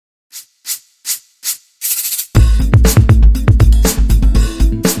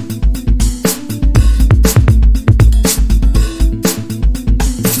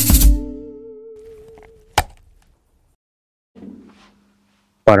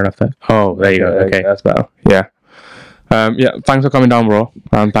I don't know if that. Oh, there you go. Okay, that's better. Yeah. Yeah, thanks for coming down, bro.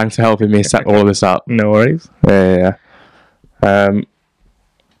 Thanks for helping me set all this up. No worries. Yeah.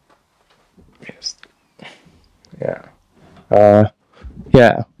 Yes. Yeah.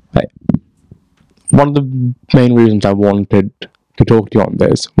 Yeah. Like, one of the main reasons I wanted to talk to you on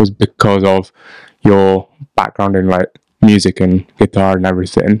this was because of your background in like music and guitar and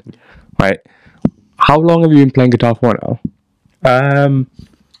everything. Right. How long have you been playing guitar for now?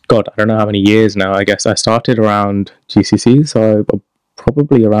 God, I don't know how many years now. I guess I started around GCC, so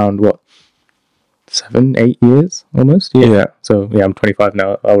probably around 7, 8 years almost. Yeah. So yeah, I'm 25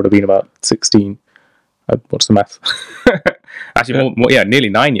 now. I would have been about 16. What's the math? Actually, more, nearly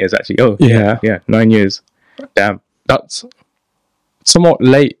 9 years. Actually, yeah, 9 years. Damn, that's somewhat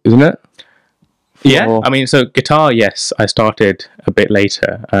late, isn't it? Yeah, I mean, so guitar, yes, I started a bit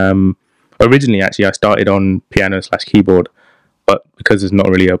later. Originally, actually, I started on piano/keyboard, but because it's not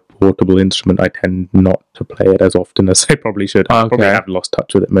really a portable instrument, I tend not to play it as often as I probably should. I probably have lost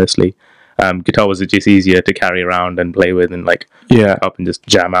touch with it mostly. Guitar was just easier to carry around and play with and pick up and just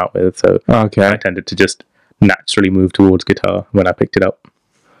jam out with. So I tended to just naturally move towards guitar when I picked it up.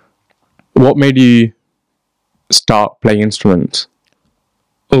 What made you start playing instruments?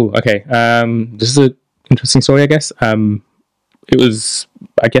 Oh, okay. This is an interesting story, I guess. It was,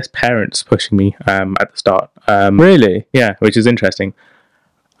 I guess, parents pushing me at the start. Really? Yeah, which is interesting.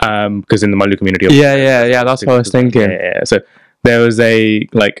 Because in the Malu community... Yeah, that's what I was thinking. Yeah. So there was a,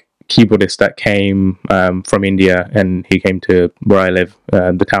 keyboardist that came from India, and he came to where I live,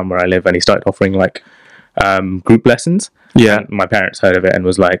 the town where I live, and he started offering, group lessons. Yeah. And my parents heard of it and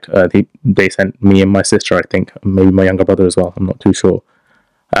was like, they sent me and my sister, I think, maybe my younger brother as well, I'm not too sure.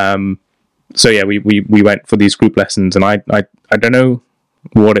 So yeah, we went for these group lessons, and I don't know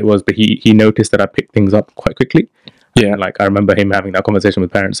what it was, but he noticed that I picked things up quite quickly. Yeah. And, I remember him having that conversation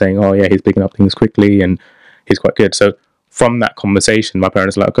with parents saying, oh yeah, he's picking up things quickly and he's quite good. So from that conversation, my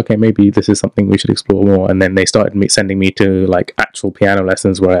parents were like, okay, maybe this is something we should explore more. And then they started sending me to actual piano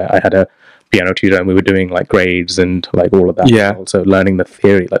lessons where I had a piano tutor and we were doing grades and all of that. Yeah. Also learning the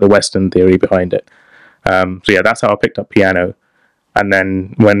theory, the Western theory behind it. So yeah, that's how I picked up piano. And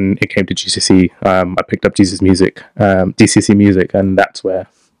then when it came to GCC, I picked up GCC music, and that's where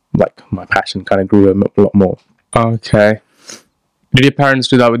my passion kind of grew a lot more. Okay. Did your parents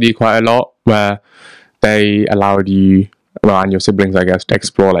do that with you quite a lot, where they allowed you, and your siblings, I guess, to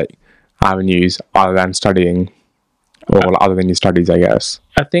explore avenues other than studying, or other than your studies, I guess?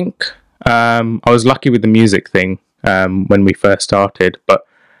 I think I was lucky with the music thing when we first started, but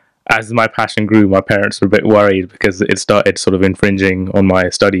as my passion grew, my parents were a bit worried because it started sort of infringing on my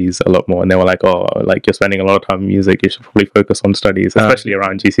studies a lot more, and they were like, "Oh, you're spending a lot of time in music. You should probably focus on studies, especially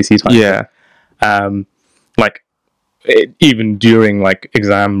around GCC time." Yeah. Even during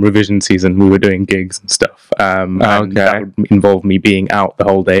exam revision season, we were doing gigs and stuff. And that would involve me being out the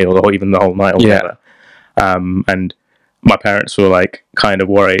whole day or even the whole night or whatever. And my parents were kind of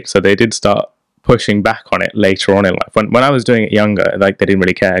worried, so they did start pushing back on it later on in life. When I was doing it younger, they didn't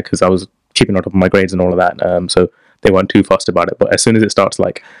really care because I was keeping on top of my grades and all of that. So they weren't too fussed about it. But as soon as it starts,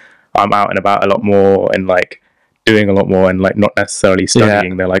 I'm out and about a lot more and doing a lot more and not necessarily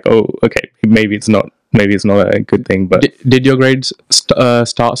studying, they're like, oh, okay, maybe it's not a good thing. But did your grades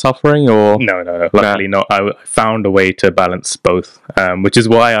start suffering, or no? Luckily not. I found a way to balance both, which is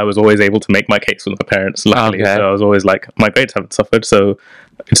why I was always able to make my case with my parents. Luckily, so I was always like, my grades haven't suffered, so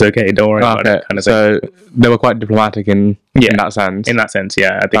it's okay. Don't worry about it. Kind of so thing. They were quite diplomatic in that sense. In that sense,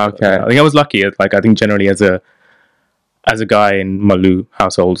 yeah. I think I was lucky. I think generally as a guy in Malu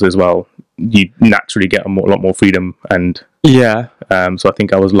households as well, you naturally get a lot more freedom, and so I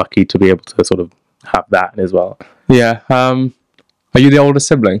think I was lucky to be able to sort of have that as well. Yeah. Are you the oldest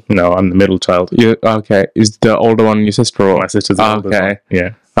sibling? No, I'm the middle child. Okay. Is the older one your sister, or my sister's the oldest one?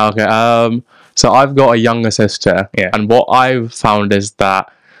 Yeah. Okay. So I've got a younger sister, and what I've found is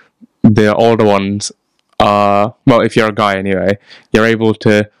that the older ones are, well, if you're a guy anyway, you're able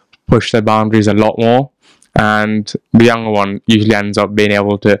to push their boundaries a lot more, and the younger one usually ends up being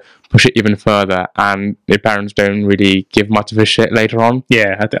able to push it even further, and their parents don't really give much of a shit later on.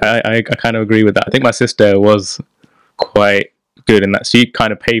 Yeah, I kind of agree with that. I think my sister was quite good in that. She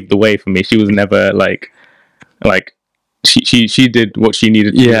kind of paved the way for me. She was never she did what she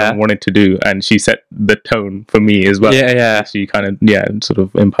needed to do and wanted to do, and she set the tone for me as well. Yeah. She kind of sort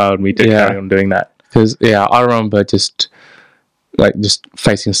of empowered me to carry on doing that. Because I remember just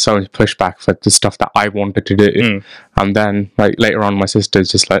facing so much pushback for the stuff that I wanted to do, and then later on my sister's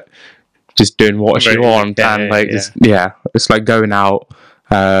just doing what she wants, and it's like going out,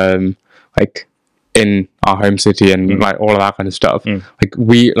 in our home city and like all of that kind of stuff. Like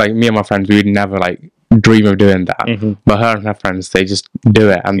me and my friends, we would never like dream of doing that. But her and her friends, they just do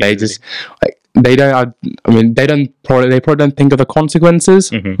it, and they just like they don't. I mean, they probably don't think of the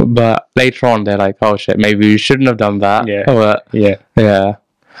consequences. But later on, they're like, "Oh shit, maybe we shouldn't have done that." Yeah.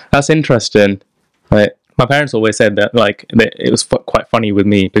 That's interesting. Like, my parents always said that like it was quite funny with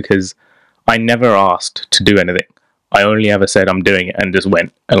me because I never asked to do anything. I only ever said I'm doing it and just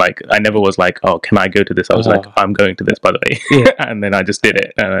went. Like, I never was like, oh, can I go to this? I was like, I'm going to this, by the way. And then I just did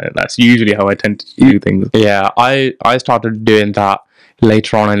it. That's usually how I tend to do things. Yeah, I started doing that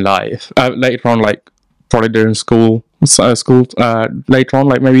later on in life. Later on, like, probably during school, later on,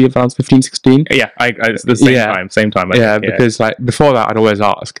 like maybe around 15, 16. Yeah, it's the same time. Because like before that, I'd always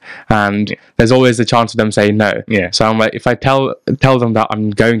ask, and there's always the chance of them saying no. Yeah. So I'm like, if I tell them that I'm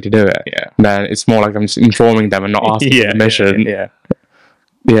going to do it, then it's more like I'm just informing them and not asking permission.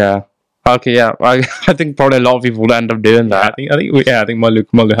 Yeah. Okay. Yeah. I think probably a lot of people end up doing that. I think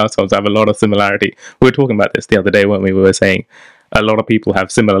Molu households have a lot of similarity. We were talking about this the other day, weren't we? We were saying a lot of people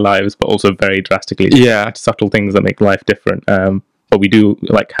have similar lives, but also very drastically subtle things that make life different. But we do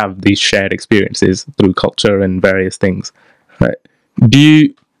like have these shared experiences through culture and various things. Right. Do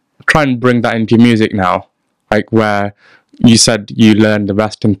you try and bring that into music now? Like where you said you learned the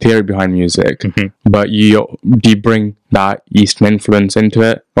Western theory behind music, but do you bring that Eastern influence into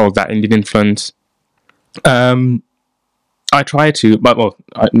it, or that Indian influence? I try to,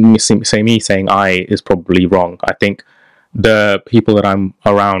 but me saying I is probably wrong. I think the people that I'm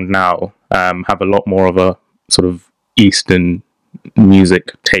around now have a lot more of a sort of Eastern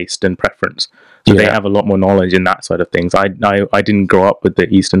music taste and preference. So they have a lot more knowledge in that side of things. I didn't grow up with the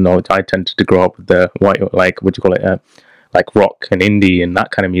Eastern knowledge. I tended to grow up with the white, like, what do you call it, like rock and indie and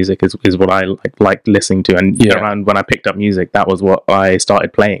that kind of music is what I like listening to. And around when I picked up music, that was what I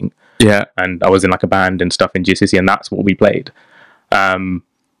started playing. Yeah. And I was in like a band and stuff in GCSE, and that's what we played.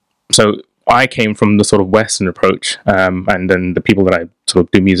 So I came from the sort of Western approach, and then the people that I sort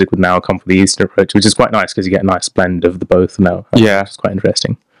of do music with now come from the Eastern approach, which is quite nice because you get a nice blend of the both now. It's quite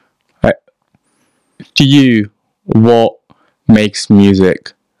interesting. To you, what makes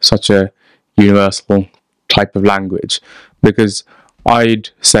music such a universal type of language? Because I'd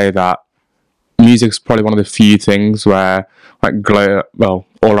say that music's probably one of the few things where, like, all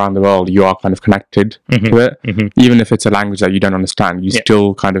around the world, you are kind of connected to it. Even if it's a language that you don't understand, you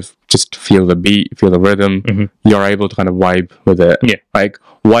still kind of just feel the beat, feel the rhythm. You're able to kind of vibe with it. Like,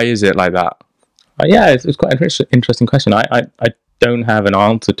 why is it like that? It's quite an interesting question. I don't have an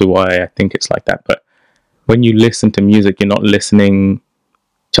answer to why I think it's like that, but when you listen to music, you're not listening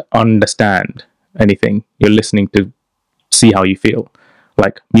to understand anything. You're listening to see how you feel.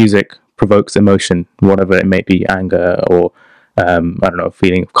 Like, music provokes emotion, whatever it may be, anger or I don't know,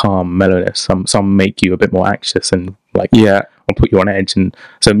 feeling of calm, mellowness. Some make you a bit more anxious and or put you on edge. And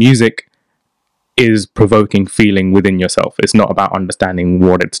so music is provoking feeling within yourself. It's not about understanding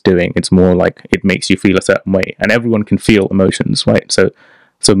what it's doing. It's more like it makes you feel a certain way, and everyone can feel emotions, right?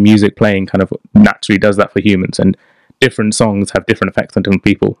 So music playing kind of naturally does that for humans, and different songs have different effects on different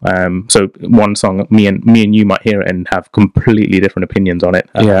people. So one song, me and you might hear it and have completely different opinions on it,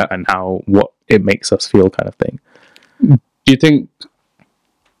 and what it makes us feel, kind of thing. Do you think,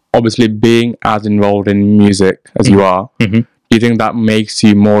 obviously being as involved in music as you are, do you think that makes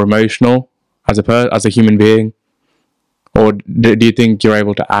you more emotional as a human being, or do you think you're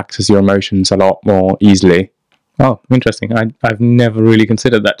able to access your emotions a lot more easily? Oh, interesting. I've never really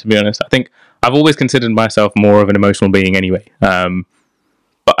considered that, to be honest. I think I've always considered myself more of an emotional being anyway.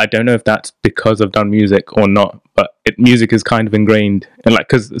 But I don't know if that's because I've done music or not. But music is kind of ingrained, and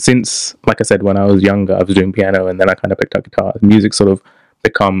because since, like I said, when I was younger, I was doing piano, and then I kind of picked up guitar. Music sort of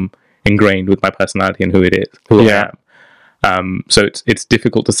become ingrained with my personality and who it is, who I am. So it's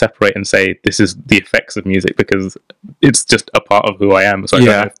difficult to separate and say this is the effects of music, because it's just a part of who I am. So I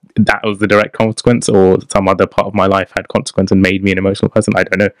don't know if that was the direct consequence, or some other part of my life had consequence and made me an emotional person. I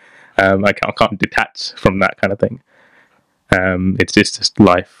don't know. I can't detach from that kind of thing. It's just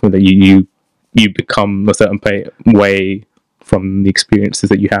life that you become a certain way from the experiences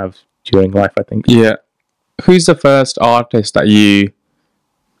that you have during life, I think. Yeah. Who's the first artist that you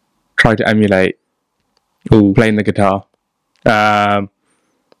try to emulate playing the guitar?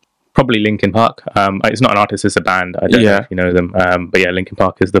 Probably Linkin Park. It's not an artist, it's a band. I don't know if you know them. But yeah, Linkin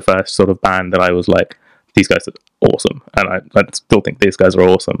Park is the first sort of band that I was like, these guys are awesome. And I still think these guys are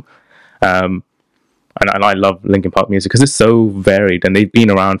awesome. And I love Linkin Park music because it's so varied, and they've been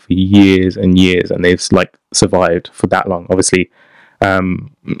around for years and years, and they've like survived for that long. Obviously, a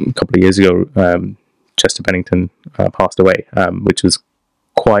couple of years ago, Chester Bennington passed away, which was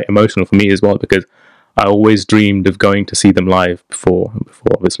quite emotional for me as well, because I always dreamed of going to see them live before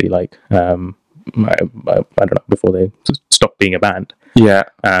obviously, like, I don't know, before they stopped being a band. Yeah.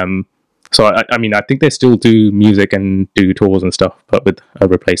 So I mean, I think they still do music and do tours and stuff, but with a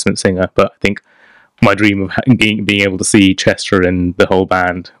replacement singer. But I think my dream of being able to see Chester and the whole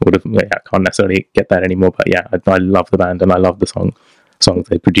band would have. I can't necessarily get that anymore, but yeah, I love the band and I love the songs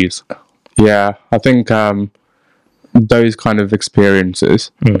they produce. Yeah, I think those kind of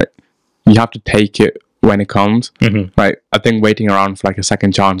experiences, like, you have to take it when it comes. Mm-hmm. Like, I think waiting around for like a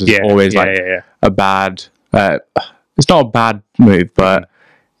second chance is always a bad. It's not a bad move, but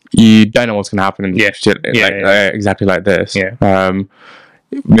you don't know what's going to happen in the future. Exactly like this. Yeah.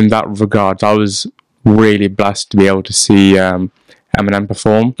 In that regard, I was really blessed to be able to see Eminem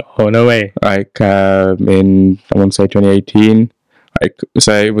perform. Oh, no way! Like in, I want to say 2018. Like,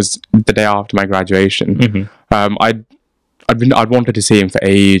 so it was the day after my graduation. Mm-hmm. I'd wanted to see him for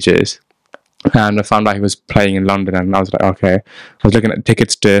ages, and I found out he was playing in London, and I was like, okay. I was looking at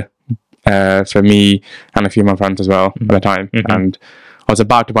tickets for me and a few of my friends as well at the time, and I was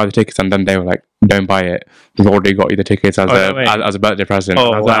about to buy the tickets, and then they were like, "Don't buy it. We've already got you the tickets as a birthday present." Oh,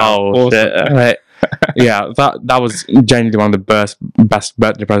 and I was wow! Awesome. Like, yeah, that was genuinely one of the best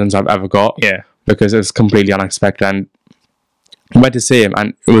birthday presents I've ever got. Yeah, because it was completely unexpected, and I went to see him,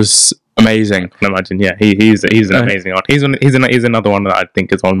 and it was amazing. I can imagine. Yeah, he's an amazing artist. He's another one that I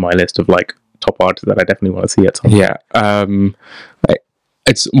think is on my list of like top artists that I definitely want to see at some point. Yeah,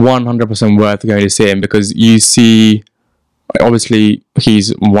 it's 100% worth going to see him, because you see, obviously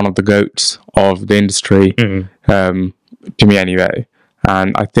he's one of the GOATs of the industry, to me anyway.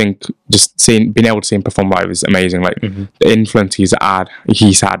 And I think just being able to see him perform live is amazing. Like the influence he's had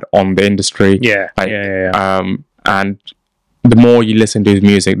on the industry. Yeah, and the more you listen to his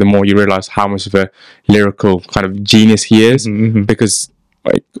music, the more you realize how much of a lyrical kind of genius he is. Because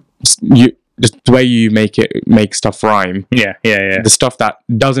like just the way you make stuff rhyme. Yeah. The stuff that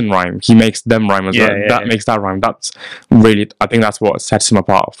doesn't rhyme, he makes them rhyme as well. That makes that rhyme. That's really, I think that's what sets him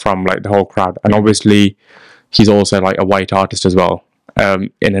apart from like the whole crowd. And obviously, he's also like a white artist as well,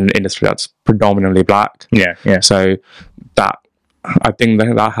 in an industry that's predominantly black. Yeah. So that, I think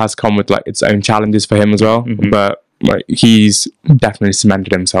that has come with like its own challenges for him as well. But like, he's definitely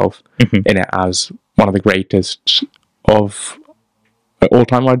cemented himself in it as one of the greatest of all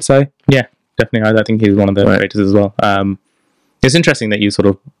time, I'd say. Yeah. Definitely, I think he's one of the greatest as well. It's interesting that you sort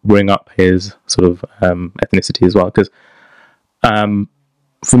of bring up his sort of ethnicity as well, because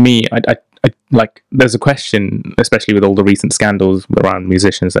for me, I like, there's a question, especially with all the recent scandals around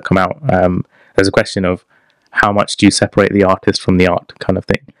musicians that come out. There's a question of how much do you separate the artist from the art, kind of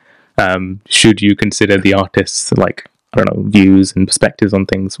thing. Should you consider the artist's, like, I don't know, views and perspectives on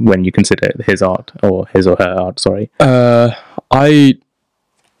things when you consider his art, or his or her art? Sorry. I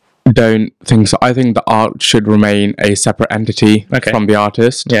don't think so. I think the art should remain a separate entity from the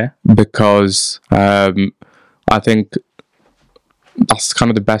artist. Yeah. Because I think that's kind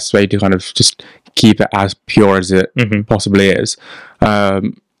of the best way to kind of just keep it as pure as it possibly is.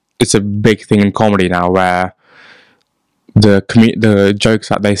 It's a big thing in comedy now where the jokes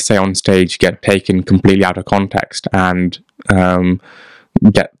that they say on stage get taken completely out of context and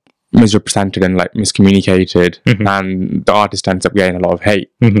get misrepresented and like miscommunicated, and the artist ends up getting a lot of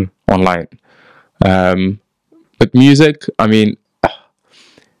hate online. But music, I mean,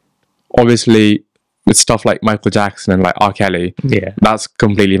 obviously with stuff like Michael Jackson and like R. Kelly, that's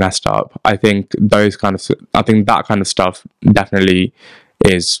completely messed up. I think that kind of stuff definitely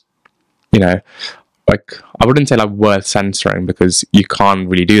is, you know, like, I wouldn't say like worth censoring, because you can't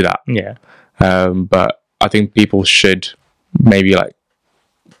really do that. Yeah. But I think people should maybe like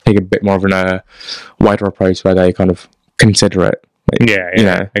take a bit more of a wider approach where they kind of consider it. Like, you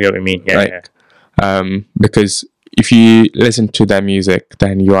know, I get what you mean. Because if you listen to their music,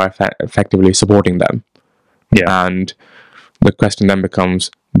 then you are effectively supporting them. Yeah. And the question then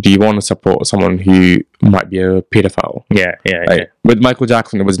becomes, do you want to support someone who might be a pedophile? Yeah. With Michael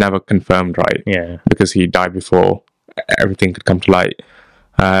Jackson, it was never confirmed, right? Yeah. Because he died before everything could come to light.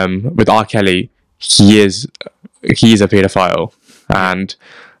 With R. Kelly, he's a pedophile, and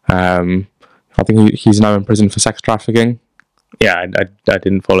I think he's now in prison for sex trafficking. Yeah, I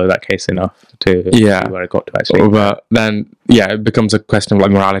didn't follow that case enough to see where it got to, actually. But then, it becomes a question of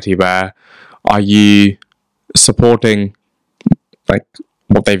like morality, where are you supporting like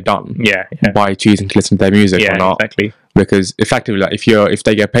what they've done by choosing to listen to their music or not? Exactly. Because effectively, like, if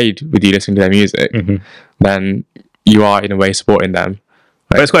they get paid with you listening to their music, then you are in a way supporting them.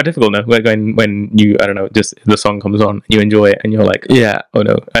 But it's quite difficult now. When you, I don't know, just the song comes on, you enjoy it, and you're like, oh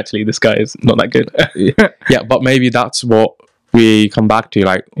no, actually this guy is not that good. But maybe that's what we come back to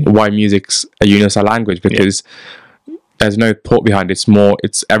like why music's a universal language, because there's no thought behind it.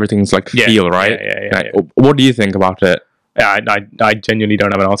 It's everything's like feel, right? Yeah. What do you think about it? Yeah, I genuinely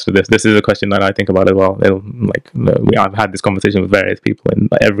don't have an answer to this. This is a question that I think about as well. I've had this conversation with various people, and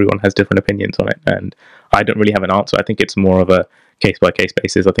everyone has different opinions on it, and I don't really have an answer. I think it's more of a case-by-case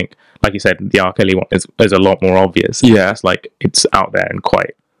basis. I think, like you said, the R. Kelly one is a lot more obvious. Yeah. It's out there and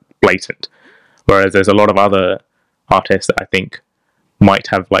quite blatant. Whereas there's a lot of other artists that I think might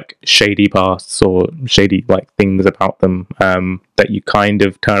have like shady pasts or shady like things about them that you kind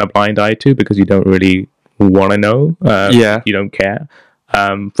of turn a blind eye to because you don't really want to know. You don't care.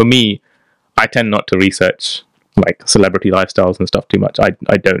 For me, I tend not to research like celebrity lifestyles and stuff too much. I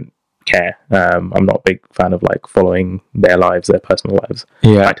don't care. I'm not a big fan of like following their lives, their personal lives.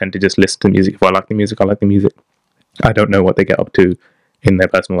 I tend to just listen to music. If I like the music, I like the music. I don't know what they get up to in their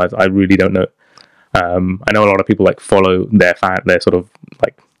personal lives. I really don't know. I know a lot of people like follow their sort of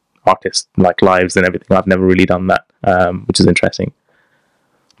like artists like lives and everything. I've never really done that, which is interesting.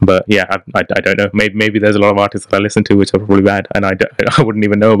 But yeah, I don't know. Maybe there's a lot of artists that I listen to which are probably bad, and I wouldn't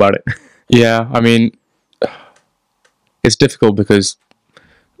even know about it. Yeah, I mean, it's difficult because,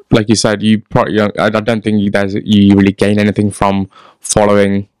 like you said, I don't think you really gain anything from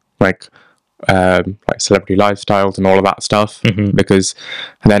following like celebrity lifestyles and all of that stuff, because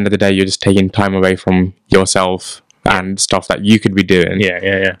at the end of the day, you're just taking time away from yourself and stuff that you could be doing.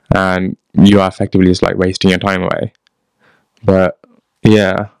 Yeah. And you are effectively just like wasting your time away. But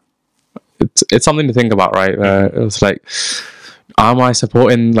yeah, it's something to think about, right? It's like, am I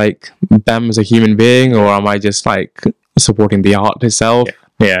supporting like them as a human being, or am I just like supporting the art itself?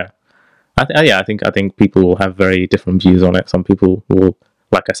 Yeah. I think people will have very different views on it. Some people will,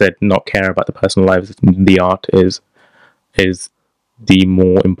 like I said, not care about the personal lives. The art is the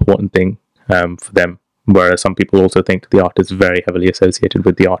more important thing for them. Whereas some people also think the art is very heavily associated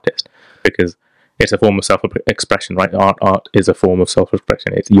with the artist because it's a form of self-expression, right? Art is a form of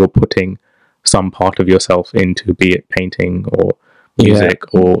self-expression. You're putting some part of yourself into, be it painting or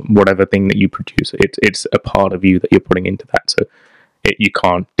music or whatever thing that you produce. It's a part of you that you're putting into that. So you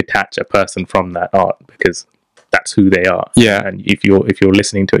can't detach a person from that art because that's who they are. Yeah. And if you're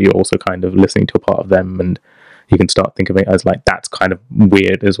listening to it, you're also kind of listening to a part of them, and you can start thinking of it as like that's kind of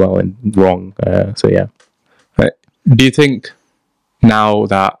weird as well and wrong. So yeah. Right. Do you think now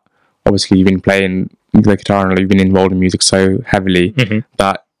that obviously you've been playing the guitar and you've been involved in music so heavily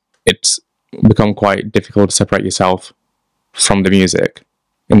that it's become quite difficult to separate yourself from the music,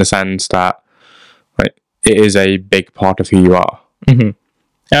 in the sense that it is a big part of who you are?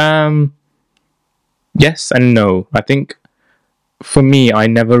 Yes and no. I think for me, I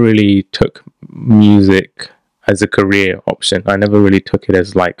never really took music as a career option. I never really took it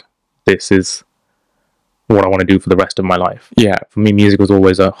as like, this is what I want to do for the rest of my life. Yeah. For me, music was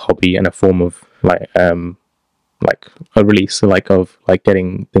always a hobby and a form of like a release, of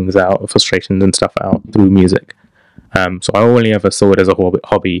getting things out, frustrations and stuff out through music. So I only ever saw it as a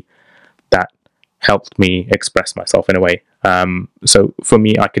hobby that helped me express myself in a way. So for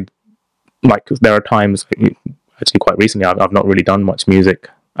me, I could, there are times, actually quite recently, I've not really done much music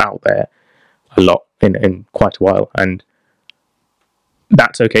out there a lot in quite a while, and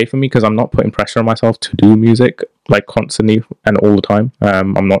that's okay for me because I'm not putting pressure on myself to do music like constantly and all the time.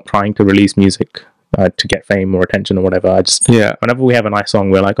 I'm not trying to release music to get fame or attention or whatever. I just, whenever we have a nice song,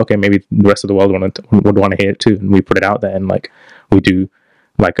 we're like, okay, maybe the rest of the world would want to hear it too, and we put it out there, and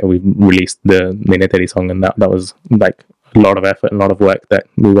we released the Nene Teri song, and that was like a lot of effort and a lot of work that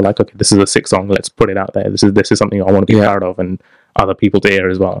we were like, okay, this is a sick song, let's put it out there. This is something I want to be proud of and other people to hear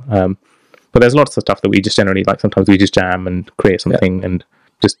as well. But there's lots of stuff that we just generally sometimes we just jam and create something and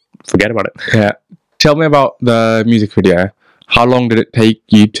just forget about it. Yeah. Tell me about the music video. How long did it take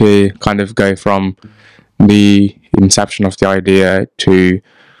you to kind of go from the inception of the idea to,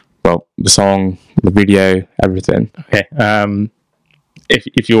 the song, the video, everything? Okay.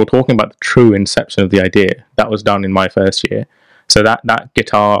 If you're talking about the true inception of the idea, that was done in my first year. So that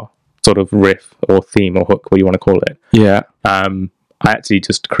guitar sort of riff or theme or hook, what you want to call it. Yeah. I actually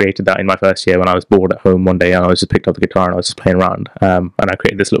just created that in my first year when I was bored at home one day, and I was just picked up the guitar and I was just playing around. And I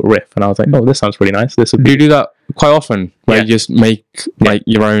created this little riff, and I was like, oh, this sounds really nice. Do you do that quite often? Where you just make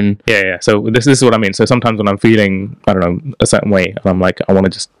your own? Yeah. So this is what I mean. So sometimes when I'm feeling, I don't know, a certain way, and I'm like, I want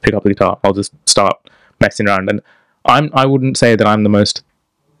to just pick up the guitar, I'll just start messing around. And I wouldn't say that I'm the most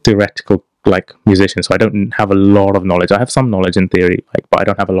theoretical musician, so I don't have a lot of knowledge. I have some knowledge in theory, but I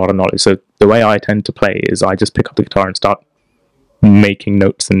don't have a lot of knowledge. So the way I tend to play is I just pick up the guitar and start making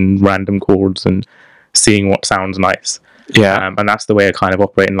notes and random chords and seeing what sounds nice. Yeah. And that's the way I kind of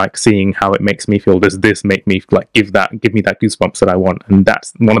operate, and like seeing how it makes me feel. Does this make me like give me that goosebumps that I want? And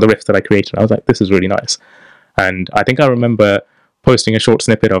that's one of the riffs that I created. I was like, this is really nice. And I think I remember posting a short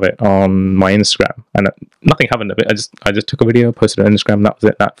snippet of it on my Instagram, and nothing happened of it. I just took a video, posted it on Instagram. That was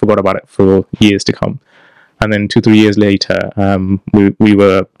it. That forgot about it for years to come. And then 2-3 years later, we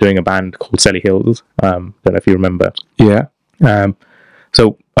were doing a band called Selly Hills. Don't know if you remember. Yeah.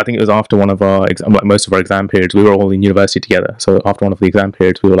 So I think it was after one of our most of our exam periods. We were all in university together. So after one of the exam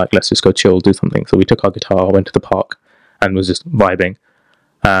periods, we were like, let's just go chill, do something. So we took our guitar, went to the park, and was just vibing.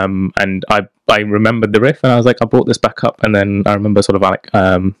 And I remembered the riff, and I was like, I brought this back up. And then I remember sort of like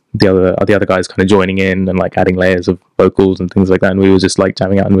the other guys kind of joining in and like adding layers of vocals and things like that. And we were just like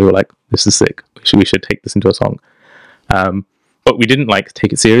jamming out, and we were like, this is sick. We should take this into a song. But we didn't like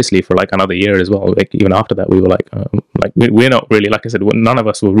take it seriously for like another year as well. Like even after that, we were like we're not really, like I said, none of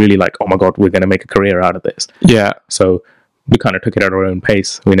us were really like, oh my god, we're going to make a career out of this. Yeah. So we kind of took it at our own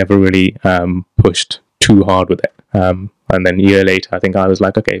pace. We never really pushed too hard with it. And then a year later, I think I was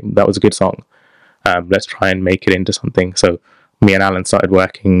like, okay, that was a good song. Let's try and make it into something. So me and Alan started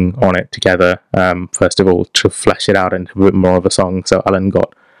working on it together. First of all, to flesh it out into a bit more of a song. So Alan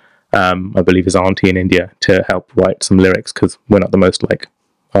got, I believe, his auntie in India to help write some lyrics, because we're not the most like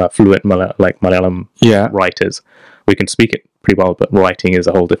fluent Malayalam writers. We can speak it pretty well, but writing is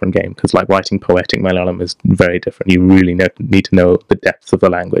a whole different game, because like writing poetic Malayalam is very different. You really need to know the depth of the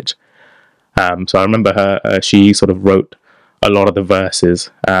language. So I remember her, she sort of wrote a lot of the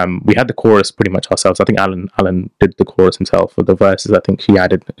verses. We had the chorus pretty much ourselves. I think Alan did the chorus himself. For the verses, I think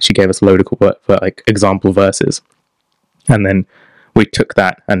she gave us a load of for like example verses, and then we took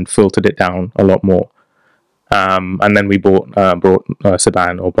that and filtered it down a lot more. And then we brought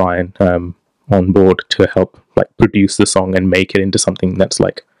Saban or Brian on board to help like produce the song and make it into something that's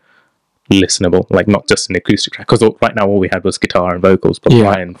like listenable, like not just an acoustic track, because right now all we had was guitar and vocals, but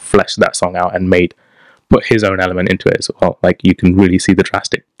Brian fleshed that song out and put his own element into it as well. Like you can really see the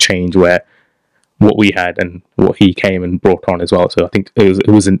drastic change where what we had and what he came and brought on as well. So I think it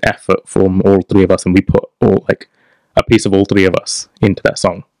was an effort from all three of us, and we put a piece of all three of us into that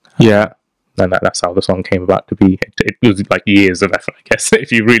song. Yeah. And that's how the song came about to be. It was like years of effort, I guess,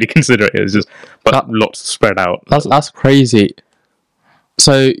 if you really consider it. It was just, but lots spread out. That's crazy.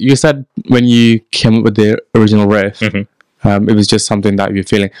 So you said when you came up with the original riff, it was just something that you were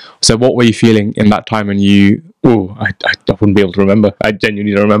feeling. So what were you feeling in that time when you... I wouldn't be able to remember. I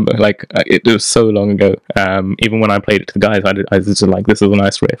genuinely don't remember. Like, it was so long ago. Even when I played it to the guys, I was just like, this is a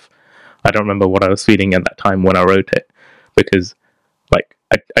nice riff. I don't remember what I was feeling at that time when I wrote it, because like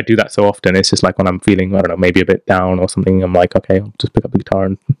I do that so often. It's just like when I'm feeling, I don't know, maybe a bit down or something, I'm like, okay, I'll just pick up the guitar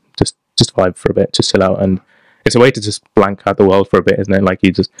and just vibe for a bit, just chill out. And it's a way to just blank out the world for a bit, isn't it? Like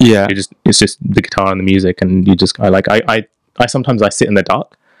it's just the guitar and the music, and you just I sometimes I sit in the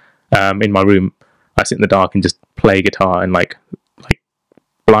dark in my room. I sit in the dark and just play guitar and like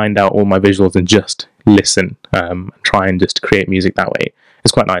blind out all my visuals and just listen, and try and just create music that way.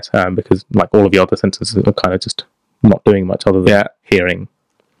 It's quite nice, because like all of the other senses are kind of just not doing much other than hearing.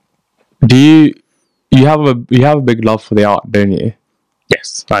 Do you have a big love for the art, don't you?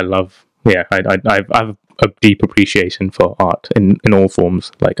 Yes, I love. Yeah, I have a deep appreciation for art in all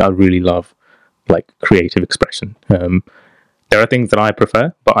forms. Like I really love like creative expression. There are things that I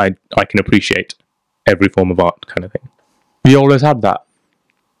prefer, but I can appreciate every form of art, kind of thing. You always had that?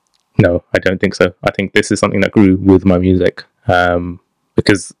 No, I don't think so. I think this is something that grew with my music.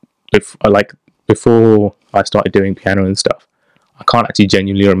 Because before I started doing piano and stuff, I can't actually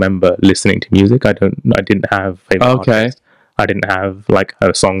genuinely remember listening to music. I didn't have favorite artists. I didn't have like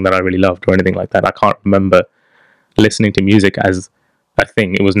a song that I really loved or anything like that. I can't remember listening to music as a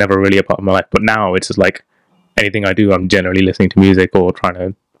thing. It was never really a part of my life. But now it's just like anything I do, I'm generally listening to music or trying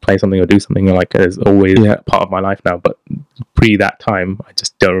to play something or do something. Like it's always part of my life now. But pre that time, I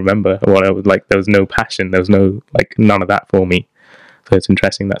just don't remember what I was like. There was no passion. There was no like none of that for me. So it's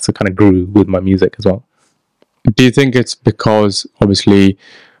interesting. That's what kind of grew with my music as well. Do you think it's because obviously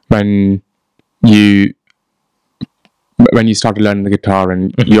when you started learning the guitar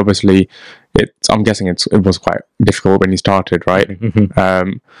and you obviously I'm guessing it was quite difficult when you started, right?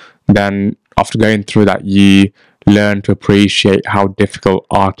 Then after going through that, you learn to appreciate how difficult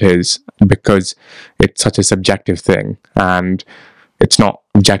art is, because it's such a subjective thing, and it's not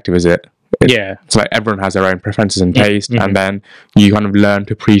objective, is it? It's like everyone has their own preferences and taste, and then you kind of learn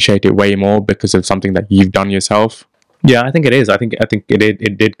to appreciate it way more because of something that you've done yourself. Yeah, I think it is. I think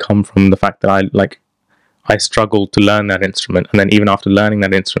it did come from the fact that I struggled to learn that instrument, and then even after learning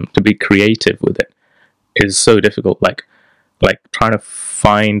that instrument, to be creative with it is so difficult. Like like trying to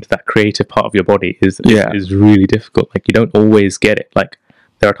find that creative part of your body is really difficult. Like you don't always get it. Like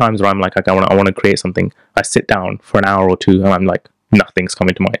there are times where I'm like I want to create something. I sit down for an hour or two and I'm like, nothing's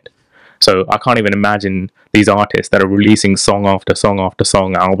coming to mind. So I can't even imagine these artists that are releasing song after song after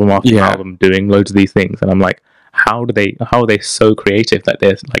song, album after album, doing loads of these things. And I'm like, how are they so creative that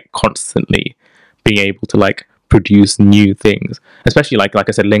they're like constantly being able to like produce new things? Especially like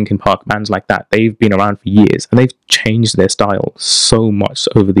I said, Linkin Park, bands like that, they've been around for years and they've changed their style so much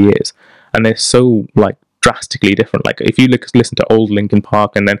over the years, and they're so like drastically different. Like if you listen to old Linkin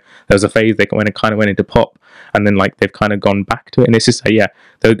Park, and then there's a phase they kind of went into pop, and then like they've kind of gone back to it, and it's just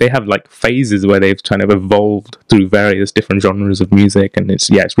they have like phases where they've kind of evolved through various different genres of music, and it's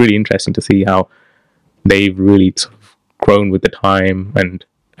really interesting to see how they've really sort of grown with the time and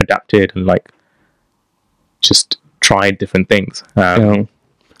adapted and like just tried different things, and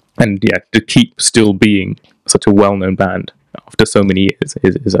to keep still being such a well-known band after so many years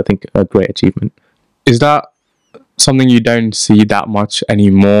is I think a great achievement. Is that something you don't see that much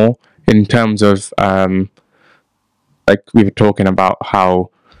anymore in terms of like we were talking about how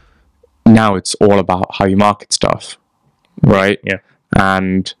now it's all about how you market stuff, right? Yeah.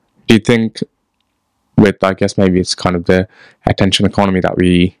 And do you think with, I guess maybe it's kind of the attention economy that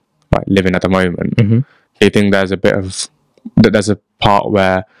we like live in at the moment, do you think there's a part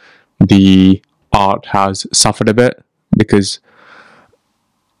where the art has suffered a bit? Because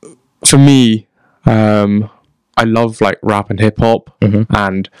for me, I love like rap and hip hop,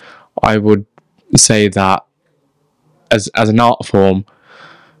 and I would say that as an art form,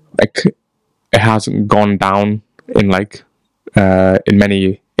 like it hasn't gone down in like in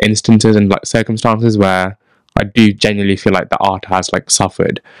many instances and like circumstances where I do genuinely feel like the art has like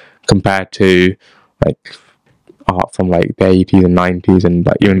suffered compared to like art from like the 80s and 90s and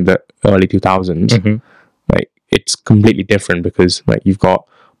like even the early 2000s. Like it's completely different because like you've got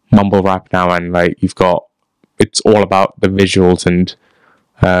mumble rap now, and like it's all about the visuals and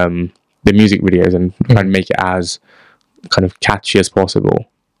the music videos and trying to make it as kind of catchy as possible.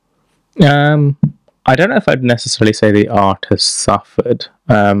 I don't know if I'd necessarily say the art has suffered.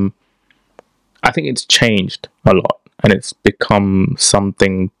 I think it's changed a lot and it's become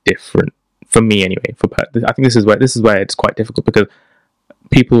something different for me anyway. I think this is where it's quite difficult because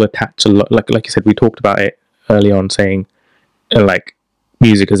people attach a lot, like you said, we talked about it early on, saying like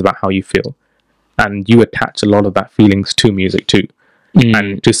music is about how you feel, and you attach a lot of that feelings to music too,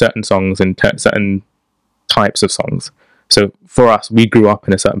 and to certain songs and certain types of songs. So for us, we grew up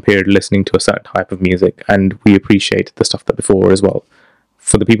in a certain period listening to a certain type of music, and we appreciated the stuff that before as well.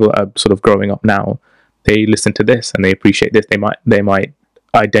 For the people that are sort of growing up now, they listen to this and they appreciate this. They might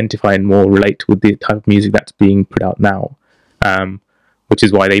identify and more relate with the type of music that's being put out now, which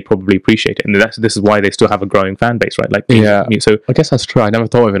is why they probably appreciate it. And this is why they still have a growing fan base, right? Like so I guess that's true. I never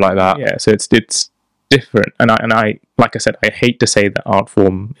thought of it like that. Yeah, so it's different. And I like I said, I hate to say that art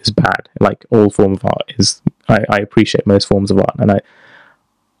form is bad. Like all form of art is. I appreciate most forms of art, and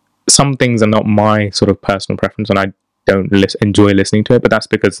some things are not my sort of personal preference, and I don't enjoy listening to it. But that's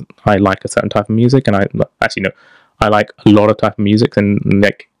because I like a certain type of music, and I like a lot of type of music, and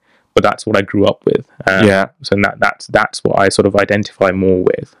like, but that's what I grew up with. So that's what I sort of identify more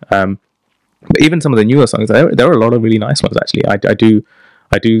with. But even some of the newer songs, there are a lot of really nice ones actually.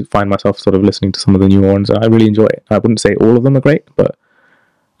 I do find myself sort of listening to some of the newer ones, and I really enjoy it. I wouldn't say all of them are great, but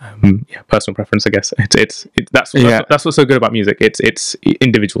personal preference, I guess. That's what's so good about music. It's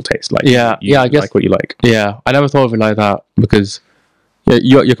individual taste. Like I guess, like what you like. Yeah, I never thought of it like that because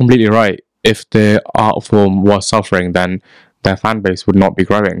you're completely right. If the art form was suffering, then their fan base would not be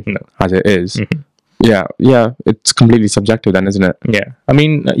growing as it is. Yeah, it's completely subjective then, isn't it? Yeah, I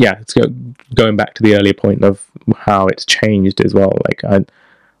mean, it's going back to the earlier point of how it's changed as well. Like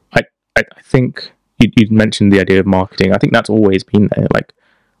I think you mentioned the idea of marketing. I think that's always been there. Like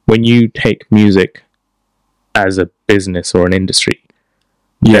when you take music as a business or an industry,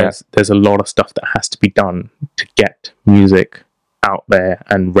 there's a lot of stuff that has to be done to get music out there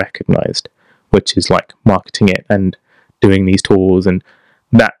and recognized, which is like marketing it and doing these tours, and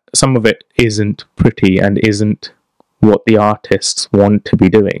that some of it isn't pretty and isn't what the artists want to be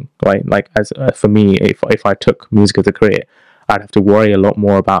doing. Like as for me, if I took music as a career, I'd have to worry a lot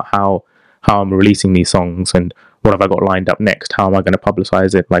more about how I'm releasing these songs and what have I got lined up next, how am I going to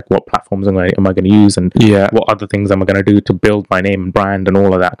publicize it, like what platforms am I going to use, and what other things am I going to do to build my name and brand and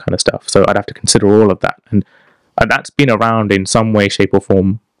all of that kind of stuff. So I'd have to consider all of that, and that's been around in some way, shape or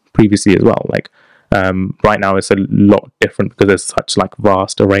form previously as well. Like Right now it's a lot different because there's such like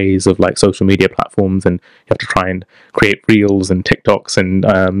vast arrays of like social media platforms, and you have to try and create reels and TikToks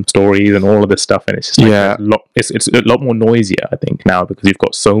and stories and all of this stuff, and it's just like it's a lot more noisier, I think, now, because you've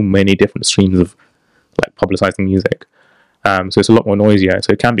got so many different streams of like publicizing music. So it's a lot more noisier,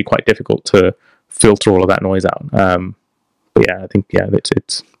 so it can be quite difficult to filter all of that noise out. But yeah, I think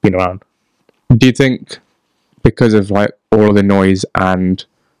it's been around. Do you think because of like all of the noise and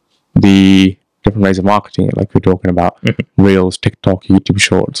the different ways of marketing, like we're talking about, Reels, TikTok, YouTube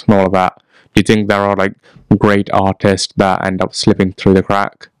Shorts, and all of that, do you think there are like great artists that end up slipping through the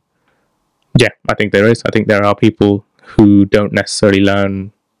crack? Yeah, I think there is. I think there are people who don't necessarily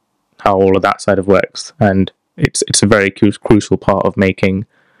learn how all of that side of works, and it's a very crucial part of making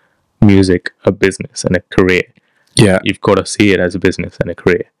music a business and a career. Yeah, you've got to see it as a business and a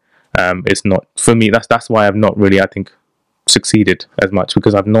career. It's not, for me, that's why I've not really, I think, succeeded as much,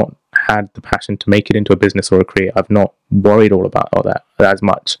 because I've not had the passion to make it into a business or a career. I've not worried all about all that as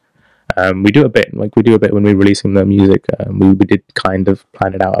much. We do a bit when we're releasing the music. We did kind of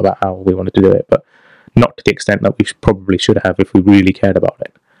plan it out about how we wanted to do it, but not to the extent that we probably should have if we really cared about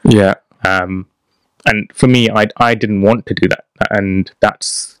it. Yeah. And for me, I didn't want to do that, and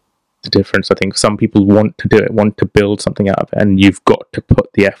that's the difference. I think some people want to do it, want to build something out of it, and you've got to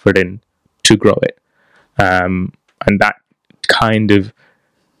put the effort in to grow it. And that kind of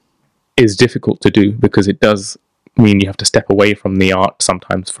is difficult to do, because it does mean you have to step away from the art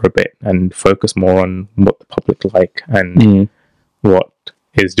sometimes for a bit and focus more on what the public like and what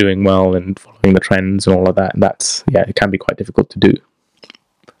is doing well and following the trends and all of that. And that's, it can be quite difficult to do.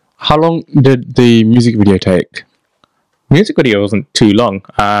 How long did the music video take? Music video wasn't too long.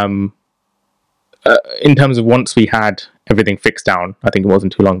 In terms of once we had everything fixed down, I think it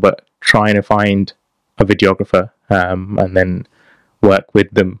wasn't too long, but trying to find a videographer and then work with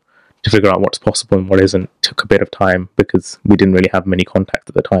them to figure out what's possible and what isn't took a bit of time, because we didn't really have many contacts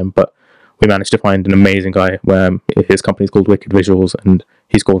at the time. But we managed to find an amazing guy where his company's called Wicked Visuals, and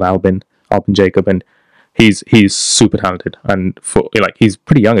he's called Albin Jacob, and he's super talented, and for like, he's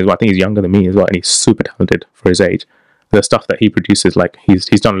pretty young as well. I think he's younger than me as well, and he's super talented for his age. The stuff that he produces, like he's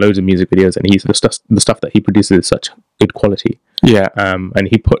done loads of music videos, and the stuff that he produces is such good quality. Yeah. And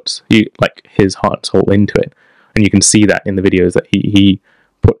he puts like his heart and soul into it, and you can see that in the videos that he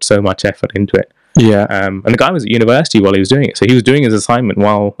put so much effort into it. Yeah. And the guy was at university while he was doing it, so he was doing his assignment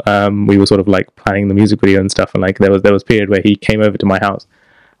while we were sort of like planning the music video and stuff. And like there was a period where he came over to my house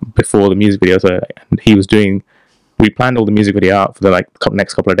before the music video, and we planned all the music video out for the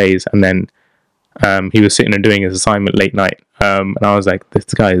next couple of days, and then he was sitting and doing his assignment late night, and I was like, this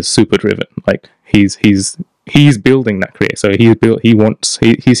guy is super driven. Like he's building that career. So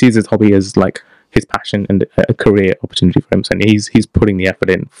he sees his hobby as like his passion and a career opportunity for him, and he's putting the effort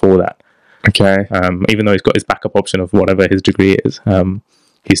in for that. Okay. Even though he's got his backup option of whatever his degree is,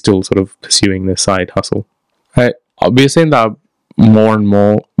 he's still sort of pursuing this side hustle. We're seeing that more and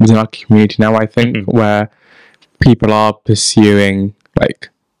more within our community now, I think, where people are pursuing like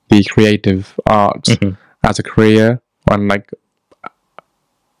the creative arts as a career and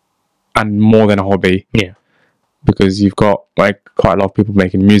more than a hobby. Yeah. Because you've got like quite a lot of people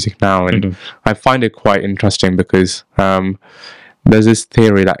making music now, and I find it quite interesting because there's this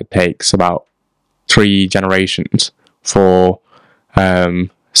theory that it takes about 3 generations for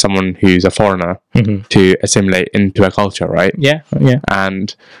someone who's a foreigner to assimilate into a culture, right? Yeah.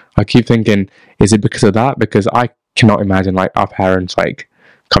 And I keep thinking, is it because of that? Because I cannot imagine like our parents like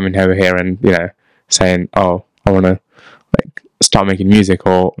coming over here and saying, "Oh, I want to like start making music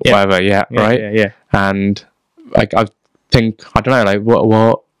or whatever." Yeah, right. Yeah. And like I don't know, like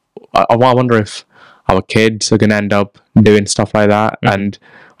what I wonder if our kids are gonna end up doing stuff like that, and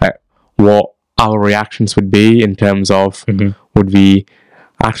like what our reactions would be in terms of would we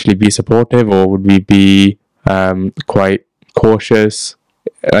actually be supportive, or would we be quite cautious?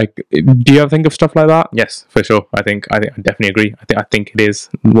 Like, do you ever think of stuff like that? Yes, for sure. I definitely agree. I think it is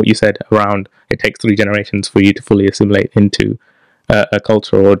what you said around it takes 3 generations for you to fully assimilate into a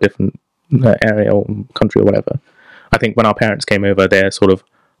culture or a different area or country or whatever. I think when our parents came over, their sort of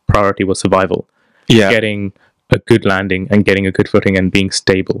priority was survival. Yeah. Getting a good landing and getting a good footing and being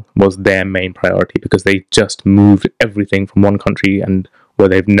stable was their main priority, because they just moved everything from one country and where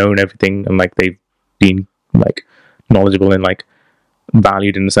they've known everything and like they've been like knowledgeable and like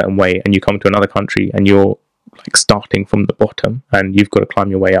valued in a certain way, and you come to another country and you're like starting from the bottom and you've got to climb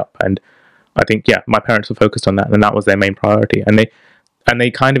your way up. And I think my parents were focused on that, and that was their main priority, and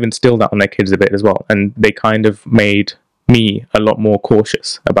they kind of instilled that on their kids a bit as well, and they kind of made me a lot more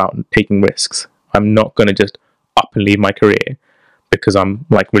cautious about taking risks. I'm not going to just up and leave my career because I'm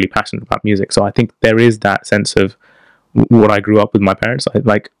like really passionate about music. So I think there is that sense of what I grew up with my parents.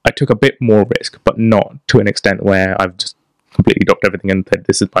 I took a bit more risk, but not to an extent where I've just completely dropped everything and said,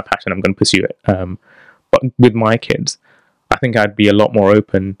 this is my passion, I'm going to pursue it. But with my kids, I think I'd be a lot more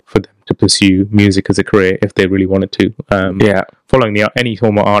open for them to pursue music as a career if they really wanted to. Following any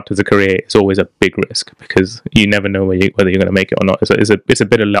form of art as a career is always a big risk because you never know whether you're going to make it or not. It's a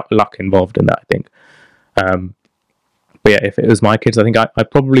bit of luck involved in that, I think. But yeah, if it was my kids, I think I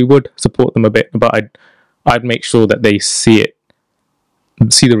probably would support them a bit, but I'd make sure that they see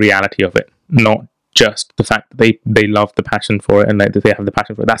the reality of it, not just the fact that they love the passion for it and that they have the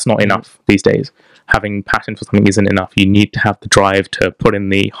passion for it. That's not enough these days. Having passion for something isn't enough. You need to have the drive to put in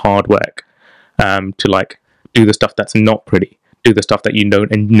the hard work, to like do the stuff that's not pretty, do the stuff that you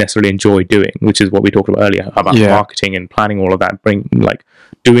don't necessarily enjoy doing, which is what we talked about earlier about marketing and planning all of that.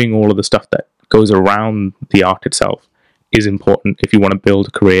 Doing all of the stuff that goes around the art itself is important if you want to build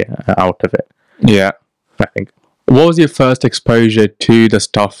a career out of it. Yeah, I think. What was your first exposure to the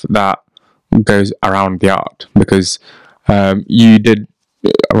stuff that goes around the art? Because you did, I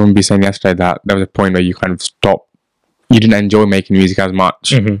remember you saying yesterday that there was a point where you kind of stopped, you didn't enjoy making music as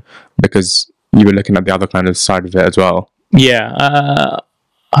much because you were looking at the other kind of side of it as well. Yeah,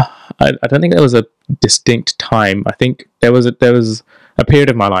 I don't think there was a distinct time. I think there was a period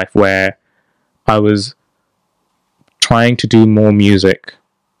of my life where I was trying to do more music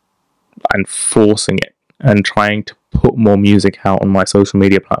and forcing it and trying to put more music out on my social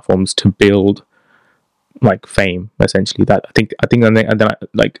media platforms to build like fame, essentially. That I think and then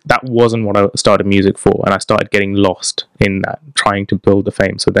that wasn't what I started music for, and I started getting lost in that, trying to build the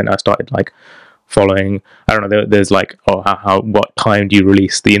fame. So then I started like following, I don't know, there's like, what time do you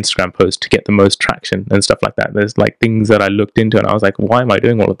release the Instagram post to get the most traction and stuff like that. There's like things that I looked into and I was like, why am I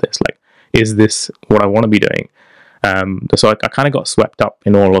doing all of this? Like, is this what I want to be doing? So I kind of got swept up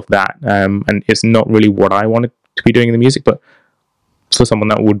in all of that, and it's not really what I wanted to be doing in the music, but for someone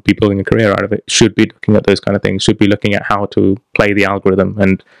that would be building a career out of it, should be looking at those kind of things, should be looking at how to play the algorithm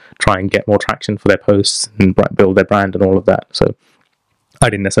and try and get more traction for their posts and build their brand and all of that. So I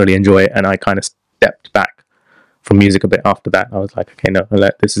didn't necessarily enjoy it, and I kind of stepped back from music a bit after that. I was like, okay, no,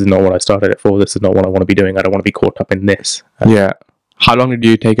 this is not what I started it for. This is not what I want to be doing. I don't want to be caught up in this. Yeah. How long did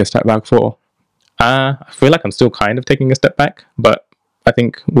you take a step back for? I feel like I'm still kind of taking a step back, but I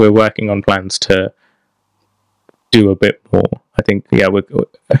think we're working on plans to do a bit more. I think,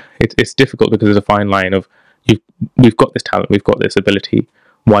 it's difficult because there's a fine line of we've got this talent, we've got this ability.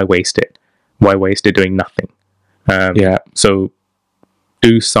 Why waste it? Why waste it doing nothing? So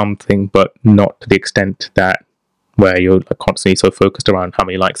do something, but not to the extent that where you're like constantly so focused around how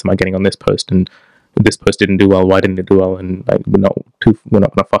many likes am I getting on this post, and this post didn't do well, why didn't it do well? And like we're not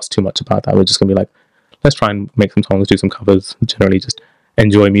going to fuss too much about that. We're just going to be like, let's try and make some songs, do some covers, generally just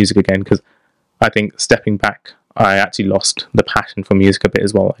enjoy music again. Because I think stepping back, I actually lost the passion for music a bit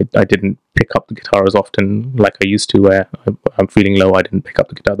as well. I didn't pick up the guitar as often like I used to, where I'm feeling low, I didn't pick up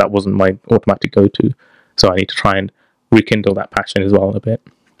the guitar. That wasn't my automatic go-to. So I need to try and rekindle that passion as well a bit.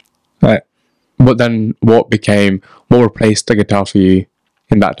 Right. But then what replaced the guitar for you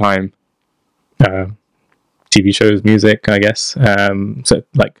in that time? TV shows, music, I guess. So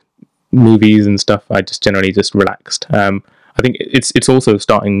like movies and stuff, I just generally just relaxed. I think it's also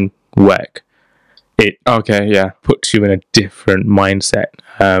starting work. It puts you in a different mindset,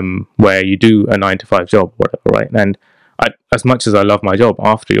 where you do a 9-to-5 job, whatever, right? And as much as I love my job,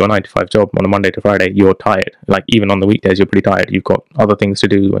 after your 9-to-5 job on a Monday to Friday, you're tired. Like even on the weekdays, you're pretty tired. You've got other things to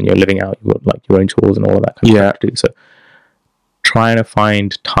do when you're living out. You've got like your own chores and all of that kind of stuff to do. So trying to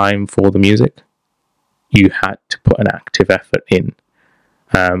find time for the music, you had to put an active effort in.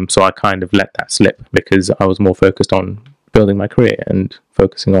 So I kind of let that slip because I was more focused on building my career and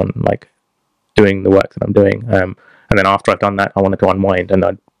focusing on like doing the work that I'm doing. And then after I've done that, I wanted to unwind, and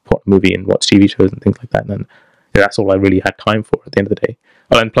I'd put a movie and watch TV shows and things like that. And then that's all I really had time for at the end of the day.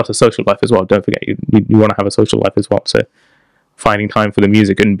 And plus a social life as well. Don't forget, you want to have a social life as well. So finding time for the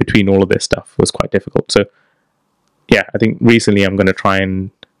music in between all of this stuff was quite difficult. So yeah, I think recently I'm going to try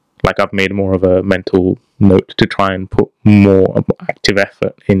and, like, I've made more of a mental note to try and put more active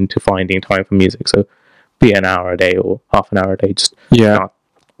effort into finding time for music. So be it an hour a day or half an hour a day, just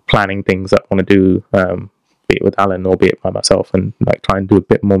planning things that I want to do, be it with Alan or be it by myself, and like try and do a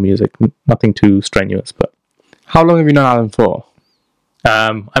bit more music. Nothing too strenuous. But how long have you known Alan for?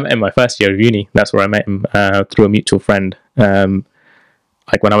 I met him my first year of uni. That's where I met him, through a mutual friend.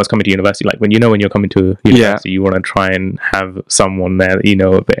 Like when I was coming to university, like when you're coming to university, you want to try and have someone there that you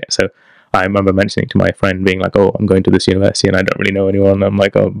know a bit. So I remember mentioning to my friend, being like, "Oh, I'm going to this university and I don't really know anyone. I'm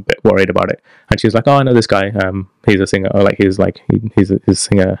like, a bit worried about it." And she was like, "Oh, I know this guy. He's a singer. Or he's a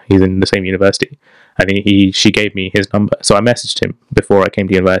singer. He's in the same university." And she gave me his number. So I messaged him before I came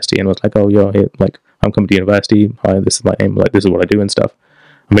to university and was like, "Oh, you're here. Like, I'm coming to university. Hi, this is my name. Like, this is what I do and stuff."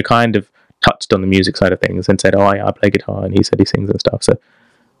 And we kind of touched on the music side of things and said, "Oh, I play guitar," and he said he sings and stuff. So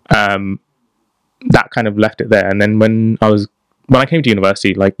that kind of left it there. And then when I came to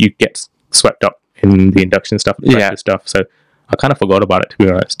university, like, you get swept up in the induction stuff, the stuff. So I kind of forgot about it, to be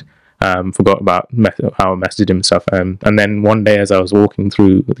honest. Forgot about how I messaged him and stuff. And then one day, as I was walking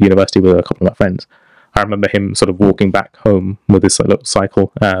through the university with a couple of my friends, I remember him sort of walking back home with this little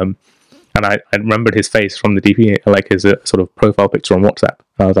cycle. And I remembered his face from the DP, like his sort of profile picture on WhatsApp.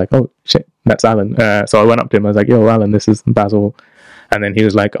 And I was like, "Oh shit, that's Alan." So I went up to him. I was like, "Yo, Alan, this is Basil." And then he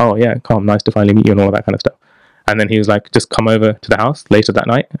was like, "Oh yeah, calm, nice to finally meet you," and all of that kind of stuff. And then he was like, "Just come over to the house later that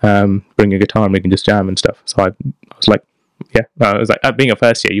night, bring your guitar and we can just jam and stuff." So I was like, "Yeah." I was like, being a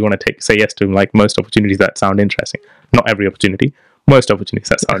first year, you want to say yes to like most opportunities that sound interesting. Not every opportunity, most opportunities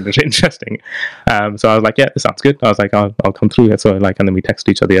that sound interesting. So I was like, "Yeah, this sounds good." I was like, I'll come through. So and then we texted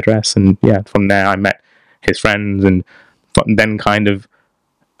each other the address, and yeah, from there I met his friends, and then kind of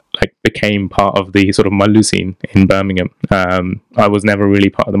like became part of the sort of Mallu scene in Birmingham. I was never really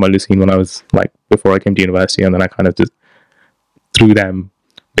part of the Mallu scene when I was like before I came to university, and then I kind of just through them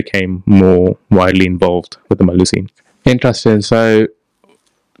became more widely involved with the Mallu scene. Interesting. So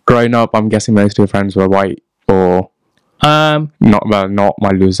growing up, I'm guessing most of your friends were white, or not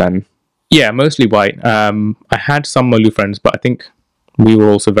Malus then. Yeah, mostly white. I had some Mallu friends, but I think we were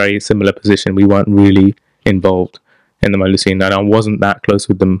also very similar position. We weren't really involved in the Mallu scene, and I wasn't that close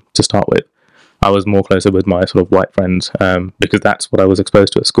with them to start with. I was more closer with my sort of white friends, because that's what I was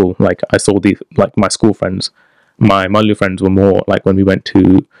exposed to at school. Like, I saw my school friends. My Mallu friends were more like when we went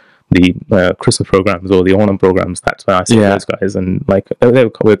to the Christmas programs or the Onam programs. That's where I saw those guys, and like they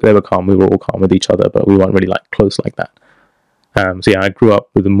were calm. We were all calm with each other, but we weren't really like close like that. So yeah, I grew up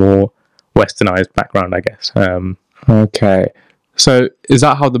with a more westernized background, I guess. Okay, so is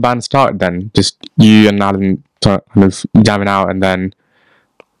that how the band started then? Just you and Alan kind of jamming out, and then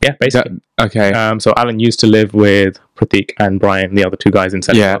yeah, basically. Okay. So Alan used to live with Pratik and Brian, the other two guys in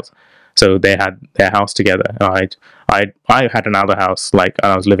Central House. So they had their house together. I had another house, like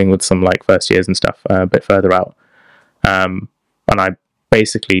I was living with some like first years and stuff a bit further out. And I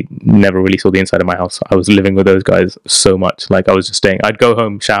basically never really saw the inside of my house. I was living with those guys so much. Like, I was just staying. I'd go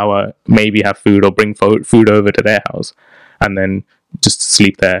home, shower, maybe have food, or bring food over to their house, and then just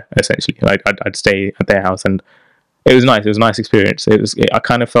sleep there. Essentially, like I'd stay at their house, and it was nice. It was a nice experience. I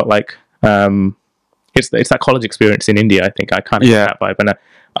kind of felt like it's that college experience in India. I think I kind of got that vibe, and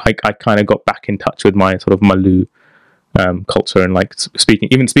I kind of got back in touch with my sort of Mallu culture, and like speaking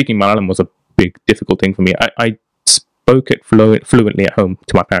Malayalam was a big difficult thing for me. I spoke it fluently at home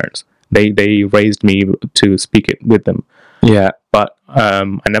to my parents. They raised me to speak it with them. Yeah, but I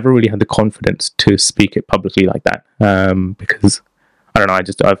never really had the confidence to speak it publicly like that, because I don't know. I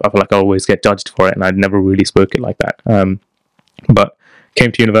feel like I always get judged for it, and I never really spoke it like that. But came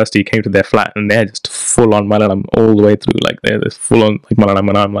to university, came to their flat, and they're just full on Malayalam all the way through. Like, they're just full on like Malayalam,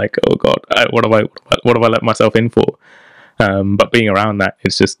 and I'm like, oh god, what have I let myself in for? But being around that,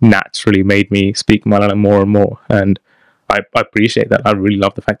 it's just naturally made me speak Malayalam more and more, and I appreciate that. I really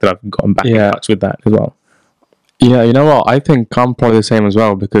love the fact that I've gotten back in touch with that as well. Yeah, you know what? I think I'm probably the same as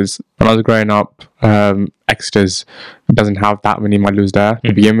well, because when I was growing up, Exeter's doesn't have that many Malus there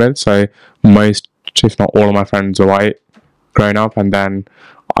to begin with. So most, if not all of my friends were white growing up, and then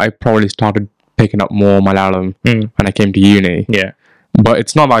I probably started picking up more Malayalam when I came to uni. Yeah. But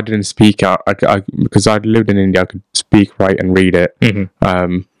it's not that I didn't speak out, because I'd lived in India, I could speak, write, and read it.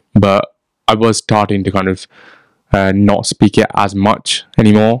 But I was starting to kind of not speak it as much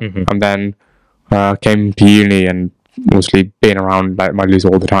anymore. And then came to uni, and mostly being around like Malus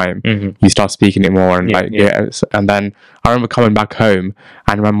all the time, you start speaking it more, and and then I remember coming back home,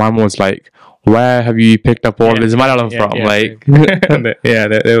 and my mum was like, "Where have you picked up all this Malayalam from?" Like,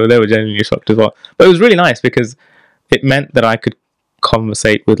 they were genuinely shocked as well. But it was really nice because it meant that I could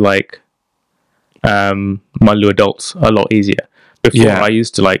conversate with like Mallu adults a lot easier. Before, I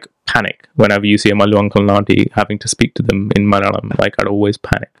used to like panic whenever you see a Mallu uncle and auntie having to speak to them in Malayalam. Like, I'd always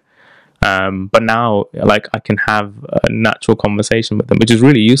panic. But now, like, I can have a natural conversation with them, which is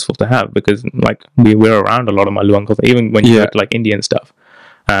really useful to have, because like we're around a lot of Mallu uncles, even when you go to like Indian stuff.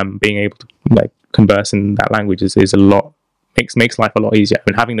 Being able to like converse in that language is a lot, makes life a lot easier,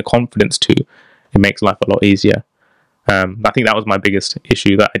 and having the confidence to, it makes life a lot easier. I think that was my biggest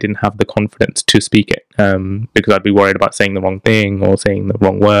issue, that I didn't have the confidence to speak it, because I'd be worried about saying the wrong thing or saying the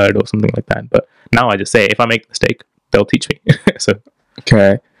wrong word or something like that. But now I just say, if I make a mistake, they'll teach me. So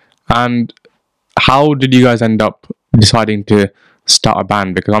okay. And how did you guys end up deciding to start a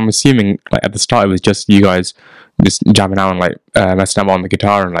band? Because I'm assuming, like, at the start it was just you guys just jamming out and like messing up on the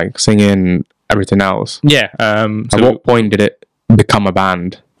guitar and like singing and everything else. Yeah. At what point did it become a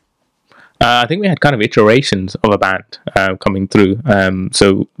band? I think we had kind of iterations of a band coming through.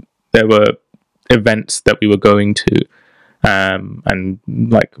 So there were events that we were going to, and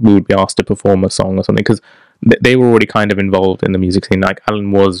like we would be asked to perform a song or something, because they were already kind of involved in the music scene. Like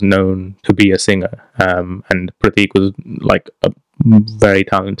Alan was known to be a singer, and Prateek was like a very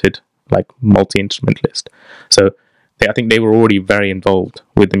talented, like multi-instrumentalist. So I think they were already very involved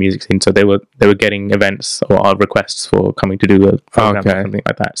with the music scene. So they were getting events or requests for coming to do a program or something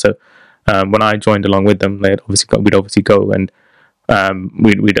like that. So when I joined along with them, we'd obviously go and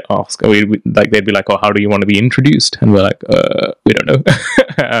we'd ask, they'd be like, "Oh, how do you want to be introduced?" And we're like, "We don't know."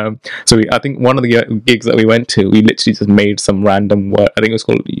 I think one of the gigs that we went to, we literally just made some random word. I think it was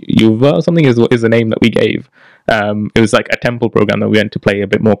called Yuva or something. Is the name that we gave. It was like a temple program that we went to play a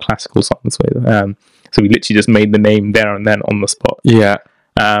bit more classical songs with. So we literally just made the name there and then on the spot. Yeah.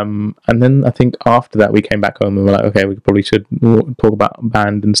 And then I think after that we came back home and we're like, okay, we probably should talk about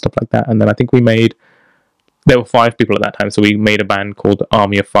band and stuff like that. And then I think there were 5 people at that time, so we made a band called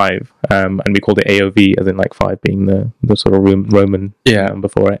Army of 5, and we called it AOV, as in like 5 being the sort of Roman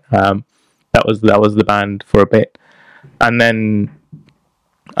before it. That was the band for a bit, and then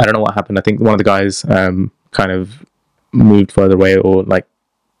I don't know what happened. I think one of the guys kind of moved further away, or like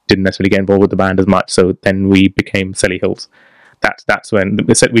didn't necessarily get involved with the band as much. So then we became Selly Hills. That's when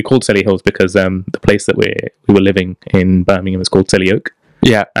we called Selly Hills because the place that we were living in Birmingham is called Selly Oak.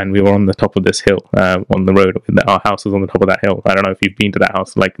 Yeah, and we were on the top of this hill on the road. Our house was on the top of that hill. I don't know if you've been to that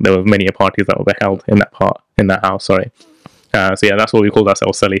house. Like there were many parties that were held in that house. Sorry. So yeah, that's what we called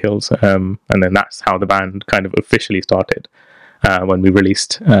ourselves, Selly Hills. And then that's how the band kind of officially started. When we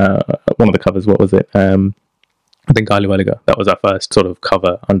released one of the covers, what was it? I think Gali Waliga. That was our first sort of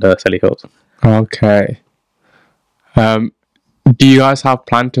cover under Selly Hills. Okay. Do you guys have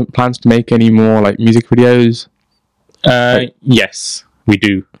plans to make any more like music videos? Yes. We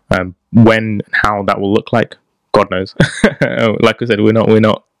do. When and how that will look like, God knows. Like I said, we're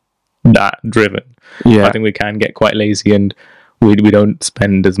not that driven. Yeah. I think we can get quite lazy, and we don't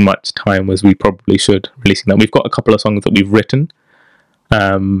spend as much time as we probably should releasing them. We've got a couple of songs that we've written,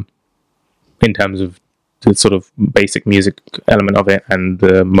 in terms of the sort of basic music element of it and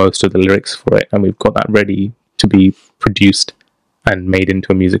most of the lyrics for it, and we've got that ready to be produced and made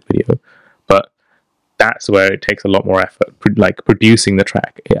into a music video. But that's where it takes a lot more effort. Like producing the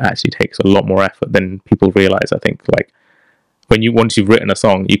track, it actually takes a lot more effort than people realize. I think like once you've written a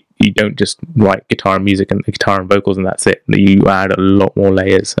song, you don't just write guitar and music and guitar and vocals and that's it. You add a lot more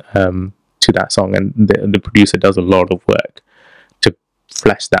layers to that song, and the producer does a lot of work to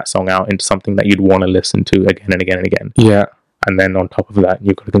flesh that song out into something that you'd want to listen to again and again and again. Yeah. And then on top of that,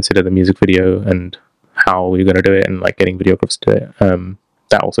 you've got to consider the music video and how you're going to do it, and like getting videographers to do it.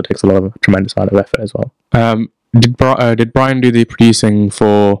 That also takes a tremendous amount of effort as well. Did Brian do the producing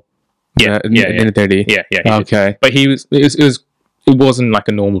for Ninna 30? Yeah. Okay. But it wasn't like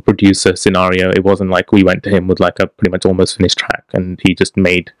a normal producer scenario. It wasn't like we went to him with like a pretty much almost finished track and he just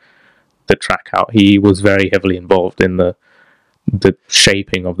made the track out. He was very heavily involved in the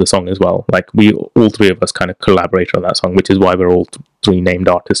shaping of the song as well. Like all 3 of us kind of collaborated on that song, which is why we're all 3 named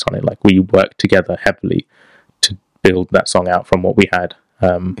artists on it. Like we worked together heavily to build that song out from what we had.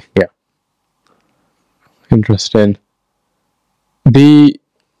 Yeah. Interesting. You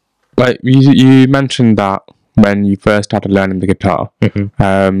mentioned that when you first started learning the guitar,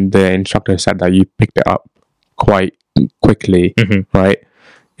 the instructor said that you picked it up quite quickly, right?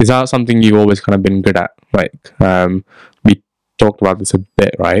 Is that something you've always kind of been good at? Like, we talked about this a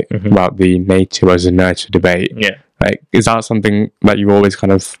bit, right? About the nature versus nurture debate. Yeah. Like, is that something that you've always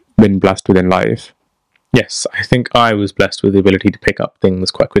kind of been blessed with in life? Yes, I think I was blessed with the ability to pick up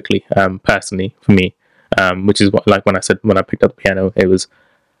things quite quickly, personally, for me, which is what, like when I picked up the piano,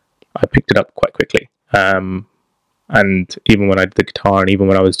 I picked it up quite quickly. And even when I did the guitar and even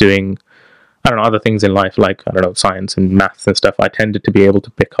when I was doing, I don't know, other things in life, like, I don't know, science and maths and stuff, I tended to be able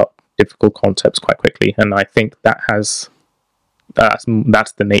to pick up difficult concepts quite quickly. And I think that's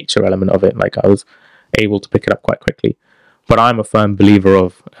the nature element of it. Like I was able to pick it up quite quickly. But I'm a firm believer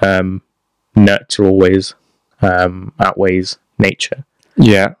of, nurture always outweighs nature.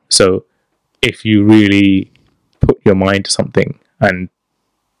 Yeah. So if you really put your mind to something and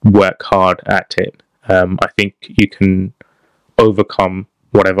work hard at it, I think you can overcome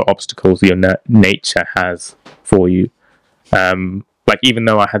whatever obstacles your nature has for you. Like, even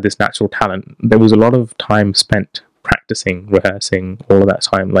though I had this natural talent, there was a lot of time spent practicing, rehearsing, all of that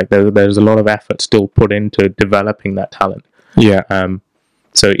time. Like, there's a lot of effort still put into developing that talent. Yeah.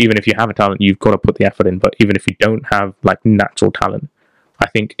 So even if you have a talent, you've got to put the effort in. But even if you don't have like natural talent, I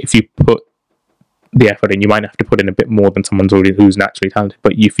think if you put the effort in, you might have to put in a bit more than someone's already who's naturally talented.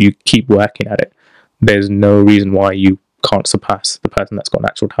 But if you keep working at it, there's no reason why you can't surpass the person that's got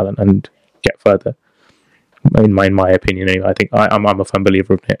natural talent and get further. In my opinion, anyway, I think I'm a firm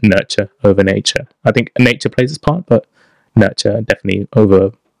believer of nurture over nature. I think nature plays its part, but nurture definitely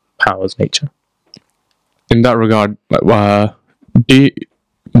overpowers nature. In that regard, I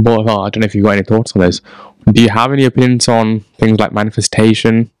don't know if you've got any thoughts on this. Do you have any opinions on things like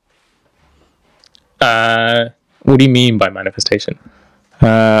manifestation? What do you mean by manifestation?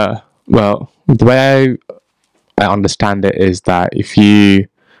 Well, the way I understand it is that if you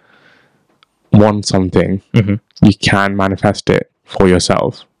want something, you can manifest it for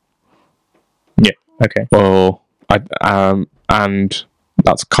yourself. Yeah. Okay. Or and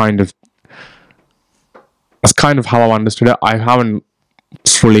that's kind of how I understood it. I haven't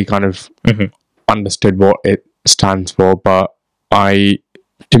fully kind of understood what it stands for, but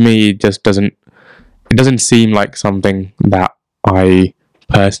to me, it just doesn't seem like something that I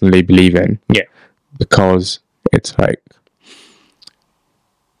personally believe in. Yeah. Because it's like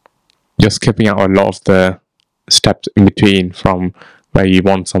you're skipping out a lot of the steps in between from where you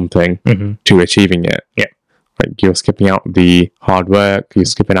want something to achieving it. Yeah. Like, you're skipping out the hard work, you're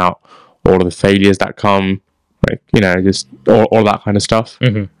skipping out all of the failures that come, like, just all that kind of stuff.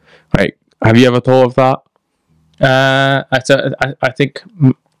 Like, have you ever thought of that? I think,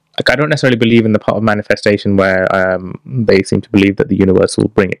 like, I don't necessarily believe in the part of manifestation where they seem to believe that the universe will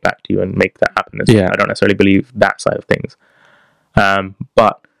bring it back to you and make that happen. Yeah. I don't necessarily believe that side of things.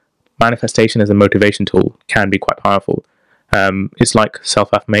 But manifestation as a motivation tool can be quite powerful. It's like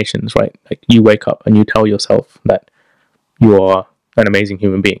self-affirmations, right? Like, you wake up and you tell yourself that you are an amazing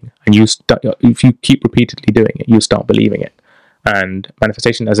human being, and if you keep repeatedly doing it, you start believing it. And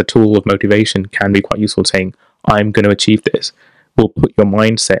manifestation as a tool of motivation can be quite useful. Saying, I'm going to achieve this, will put your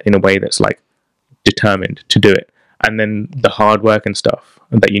mindset in a way that's like determined to do it. And then the hard work and stuff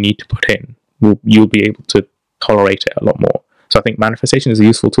that you need to put in, you'll be able to tolerate it a lot more. So I think manifestation is a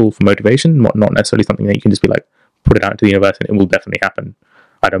useful tool for motivation, not necessarily something that you can just be like, put it out into the universe and it will definitely happen.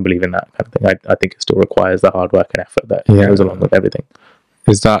 I don't believe in that kind of thing. I think it still requires the hard work and effort that goes along with everything.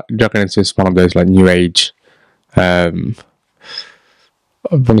 Do you reckon it's just one of those like new age, I'm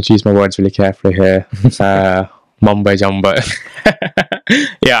going to choose my words really carefully here, mumbo jumbo?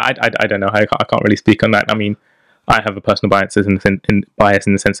 Yeah, I don't know. I can't really speak on that. I mean, I have a personal bias in the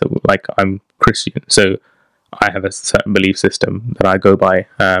sense that, like, I'm Christian, so I have a certain belief system that I go by,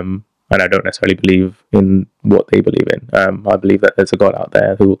 and I don't necessarily believe in what they believe in. I believe that there's a God out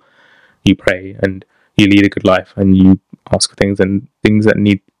there who you pray and you lead a good life and you ask for things, and things that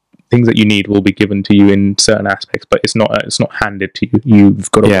you need will be given to you in certain aspects, but it's not handed to you. You've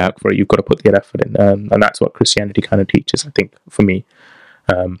got to work for it. You've got to put the effort in, and that's what Christianity kind of teaches. I think for me,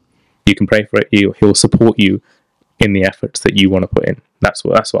 you can pray for it. He'll support you in the efforts that you want to put in. That's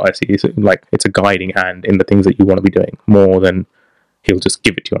what I see. It's like it's a guiding hand in the things that you want to be doing, more than he'll just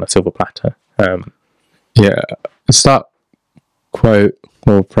give it to you on a silver platter. It's that quote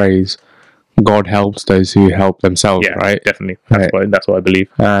or phrase, God helps those who help themselves, right? Definitely. That's what I believe.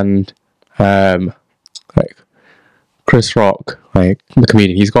 And like Chris Rock, like the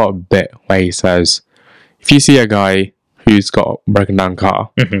comedian, he's got a bit where he says, if you see a guy who's got a broken down car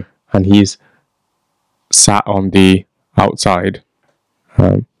and he's sat on the outside,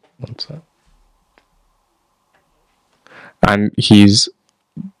 What's that? And he's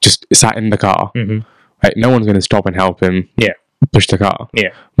just sat in the car, right? No one's going to stop and help him push the car.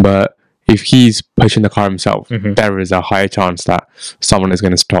 Yeah. But if he's pushing the car himself, there is a higher chance that someone is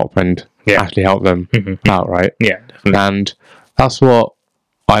going to stop and actually help them out, right? Yeah, definitely. And that's what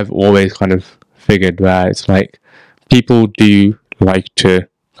I've always kind of figured, where it's like people do like to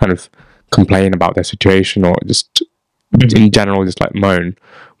kind of complain about their situation, or just in general just like moan,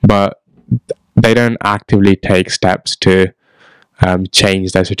 but they don't actively take steps to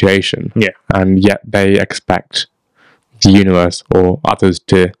change their situation. Yeah. And yet they expect the universe or others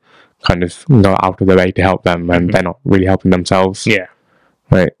to kind of go out of their way to help them, and they're not really helping themselves. Yeah.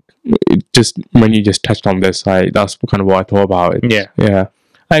 Right. Just when you just touched on this, that's kind of what I thought about it. Yeah.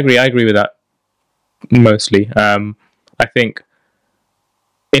 I agree with that mostly. I think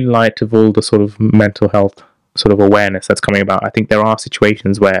in light of all the sort of mental health sort of awareness that's coming about, I think there are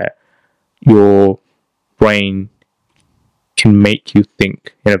situations where you're brain can make you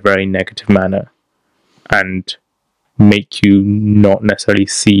think in a very negative manner and make you not necessarily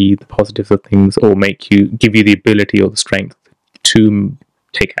see the positives of things, or give you the ability or the strength to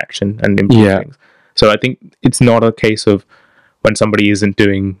take action and improve things. So I think it's not a case of when somebody isn't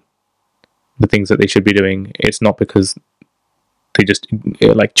doing the things that they should be doing, it's not because they just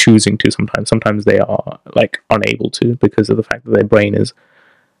like choosing to. Sometimes they are like unable to, because of the fact that their brain is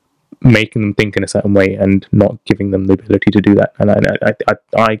making them think in a certain way and not giving them the ability to do that.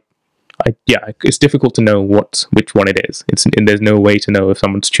 And it's difficult to know which one it is. And there's no way to know if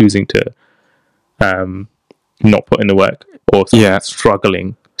someone's choosing to not put in the work, or someone's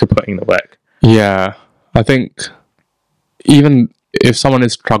struggling to put in the work. Yeah, I think even if someone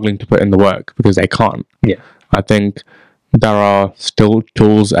is struggling to put in the work because they can't, I think there are still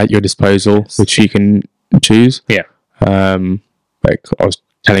tools at your disposal which you can choose. Yeah. Like I was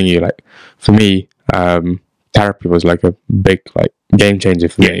telling you, like for me, therapy was like a big like game changer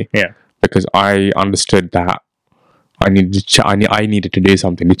for me. Yeah. Because I understood that I needed to do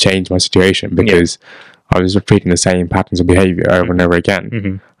something to change my situation, because I was repeating the same patterns of behavior over and over again.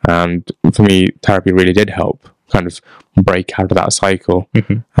 Mm-hmm. And for me, therapy really did help kind of break out of that cycle.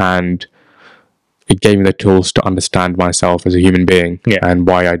 Mm-hmm. And it gave me the tools to understand myself as a human being and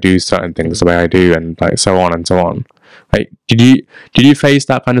why I do certain things the way I do, and like so on and so on. Like, did you face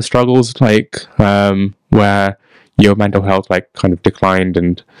that kind of struggles, like where your mental health like kind of declined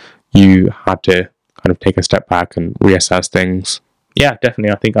and you had to kind of take a step back and reassess things? Yeah,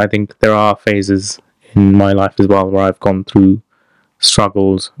 definitely. I think there are phases in my life as well where I've gone through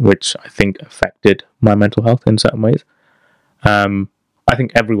struggles which I think affected my mental health in certain ways. I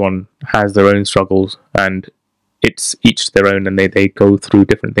think everyone has their own struggles, and it's each their own, and they go through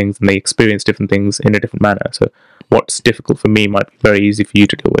different things and they experience different things in a different manner. So what's difficult for me might be very easy for you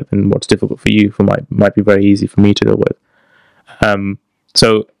to deal with, and what's difficult for you might be very easy for me to deal with.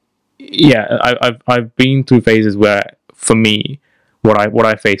 So yeah, I've been through phases where, for me, what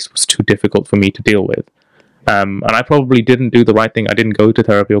I faced was too difficult for me to deal with, and I probably didn't do the right thing. I didn't go to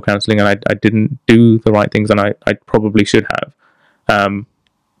therapy or counselling, and I didn't do the right things, and I probably should have.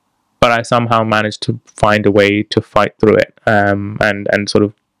 But I somehow managed to find a way to fight through it, and sort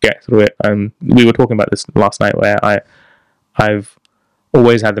of get through it. We were talking about this last night, where I've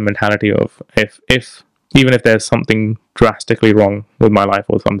always had the mentality of even if there's something drastically wrong with my life,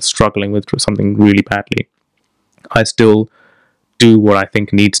 or if I'm struggling with something really badly, I still do what I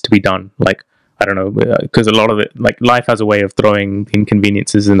think needs to be done. Like, I don't know, because a lot of it, like, life has a way of throwing the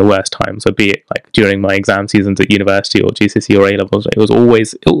inconveniences in the worst time. So be it like during my exam seasons at university or GCSE or A-levels, it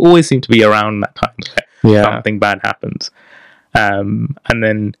always seemed to be around that time where something bad happens. And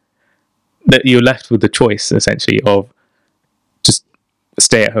then you're left with the choice, essentially, of just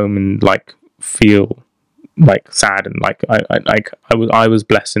stay at home and like feel like sad, and like I was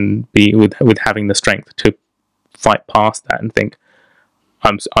blessed and with having the strength to fight past that and think,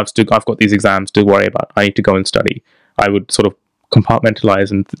 I've got these exams to worry about. I need to go and study. I would sort of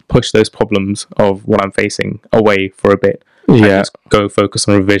compartmentalize and push those problems of what I'm facing away for a bit. And just go focus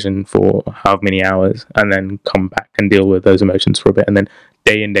on revision for how many hours, and then come back and deal with those emotions for a bit, and then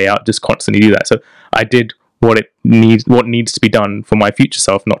day in, day out, just constantly do that. So I did what needs to be done for my future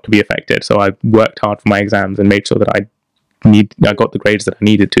self not to be affected. So I worked hard for my exams and made sure that I got the grades that I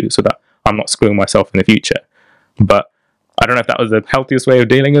needed to, so that I'm not screwing myself in the future. But I don't know if that was the healthiest way of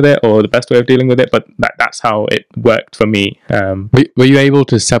dealing with it or the best way of dealing with it, but that's how it worked for me. Were you able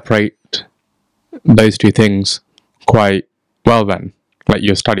to separate those two things quite well then? Like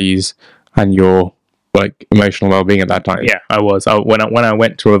your studies and your like emotional well-being at that time? Yeah, I was. When I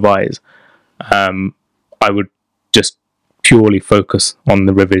went to revise, I would just purely focus on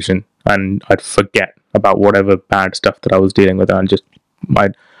the revision, and I'd forget about whatever bad stuff that I was dealing with, and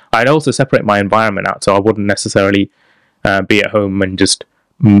I'd also separate my environment out, so I wouldn't necessarily be at home and just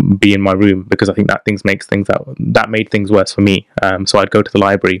be in my room, because I think that made things worse for me. So I'd go to the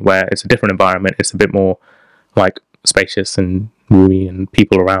library, where it's a different environment, it's a bit more like spacious and roomy and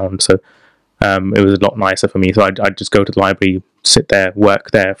people around, so it was a lot nicer for me. So I'd just go to the library, sit there, work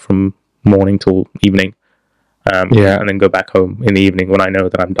there from morning till evening, and then go back home in the evening when I know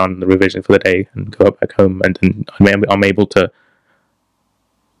that I'm done the revision for the day, and go back home, and then I'm able to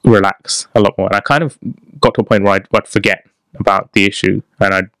relax a lot more. And I kind of got to a point where I'd forget about the issue,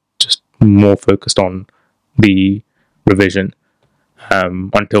 and I'd just more focused on the revision,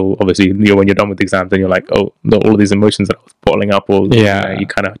 until obviously when you're done with the exams, then you're like, oh, all of these emotions that I was bottling up, or you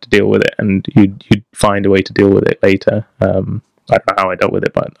kind of have to deal with it, and you'd find a way to deal with it later. I don't know how I dealt with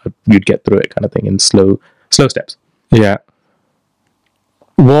it, but you'd get through it, kind of thing, in slow steps. Yeah.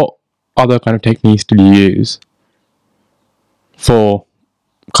 What other kind of techniques did you use for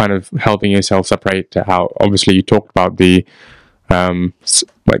kind of helping yourself separate it out? Obviously, you talked about the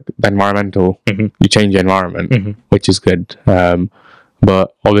like the environmental. You change the environment, which is good.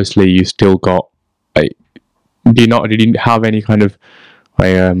 But obviously, you still got like, did you have any kind of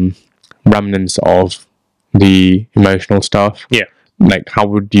like remnants of the emotional stuff? Yeah. Like, what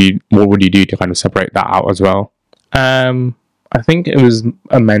would you do to kind of separate that out as well? I think it was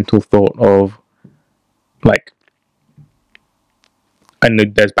a mental thought of like, I know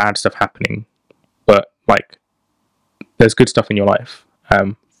there's bad stuff happening, but like, there's good stuff in your life.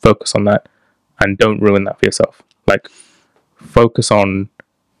 Focus on that and don't ruin that for yourself. Like, focus on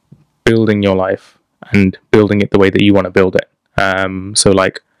building your life and building it the way that you want to build it. So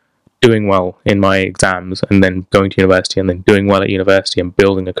like doing well in my exams and then going to university and then doing well at university and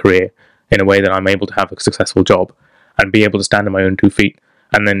building a career in a way that I'm able to have a successful job and be able to stand on my own 2 feet.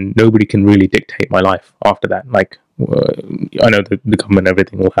 And then nobody can really dictate my life after that. Like, I know the government and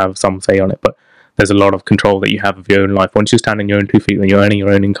everything will have some say on it, but there's a lot of control that you have of your own life. Once you stand on your own 2 feet and you're earning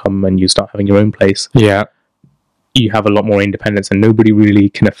your own income and you start having your own place, you have a lot more independence and nobody really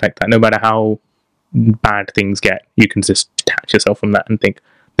can affect that. No matter how bad things get, you can just detach yourself from that and think,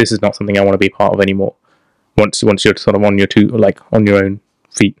 this is not something I want to be part of anymore. Once you're sort of on your own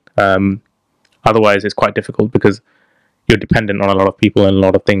feet. Otherwise, it's quite difficult because you're dependent on a lot of people and a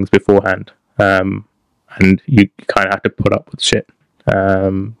lot of things beforehand, and you kind of have to put up with shit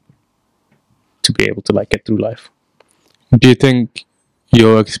to be able to like get through life. Do you think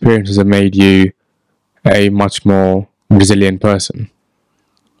your experiences have made you a much more resilient person?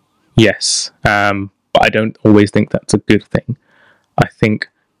 Yes, but I don't always think that's a good thing. I think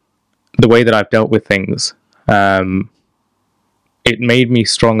the way that I've dealt with things, it made me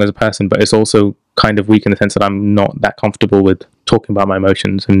strong as a person, but it's also kind of weak in the sense that I'm not that comfortable with talking about my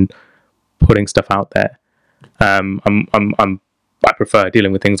emotions and putting stuff out there. I prefer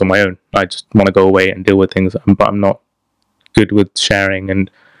dealing with things on my own. I just want to go away and deal with things, but I'm not good with sharing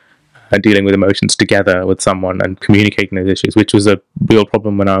and dealing with emotions together with someone and communicating those issues, which was a real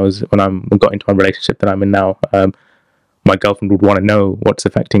problem when I got into a relationship that I'm in now. My girlfriend would want to know what's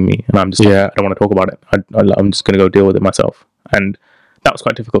affecting me, and I'm just like, I don't want to talk about it. I'm just going to go deal with it myself. And that was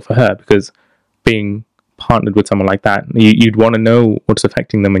quite difficult for her because being partnered with someone like that, you'd want to know what's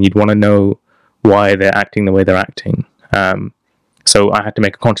affecting them and you'd want to know why they're acting the way they're acting. So I had to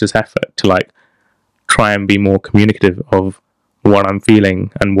make a conscious effort to like try and be more communicative of what I'm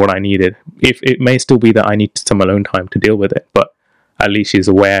feeling and what I needed. If it may still be that I need some alone time to deal with it, but at least she's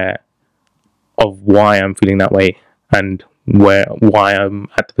aware of why I'm feeling that way and why I'm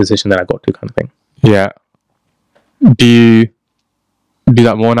at the position that I got to, kind of thing. Yeah. Do you do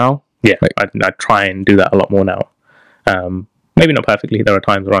that more now? Yeah, I try and do that a lot more now. Maybe not perfectly. There are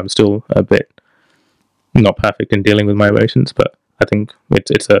times where I'm still a bit not perfect in dealing with my emotions, but I think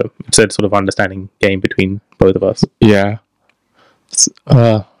it's a sort of understanding game between both of us. Yeah.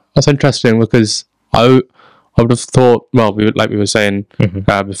 That's interesting because I would have thought, well, like we were saying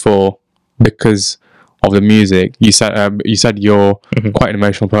before, because of the music, you said you're quite an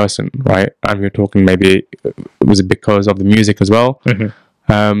emotional person, right? And we were talking maybe was it because of the music as well?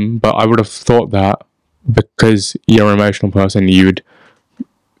 But I would have thought that because you're an emotional person, you'd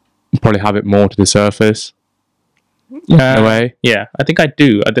probably have it more to the surface. In a way. Yeah, I think I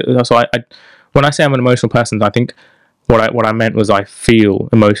do. So I when I say I'm an emotional person, I think what I meant was I feel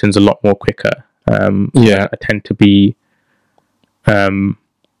emotions a lot more quicker. I tend to be.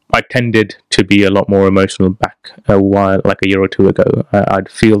 I tended to be a lot more emotional back like a year or two ago. I'd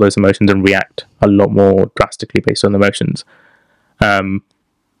feel those emotions and react a lot more drastically based on the emotions.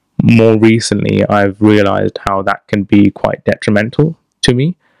 More recently, I've realized how that can be quite detrimental to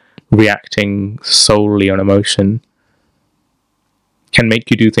me. Reacting solely on emotion can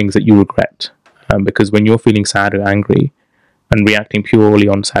make you do things that you regret. Because when you're feeling sad or angry and reacting purely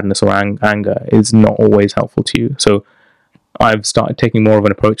on sadness or anger is not always helpful to you. So I've started taking more of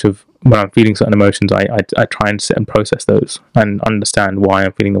an approach of when I'm feeling certain emotions, I try and sit and process those and understand why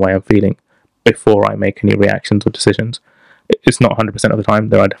I'm feeling the way I'm feeling before I make any reactions or decisions. It's not 100% of the time.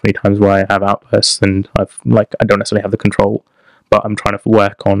 There are definitely times where I have outbursts and I don't necessarily have the control, but I'm trying to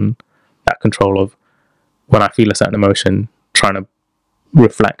work on that control of when I feel a certain emotion, trying to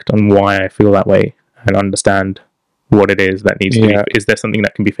reflect on why I feel that way and understand what it is that needs to be. Is there something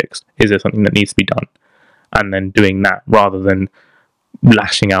that can be fixed? Is there something that needs to be done? And then doing that rather than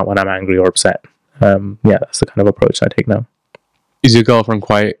lashing out when I'm angry or upset. That's the kind of approach I take now. Is your girlfriend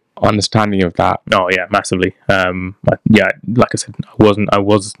quite understanding of that? Oh yeah, massively. Like I said, I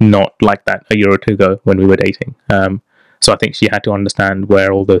was not like that a year or two ago when we were dating. So I think she had to understand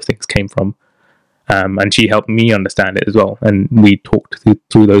where all those things came from. And she helped me understand it as well. And we talked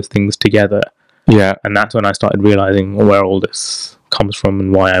through those things together. Yeah. And that's when I started realizing where all this comes from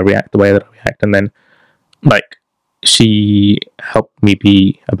and why I react the way that I react. And then, like, she helped me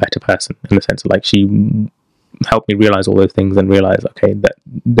be a better person in the sense of, like, she helped me realize all those things and realize, okay, that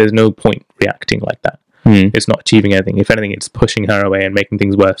there's no point reacting like that. It's not achieving anything. If anything, it's pushing her away and making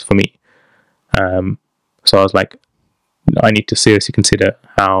things worse for me. So I was like, I need to seriously consider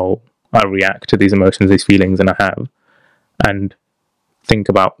how I react to these emotions, these feelings, and I have, and think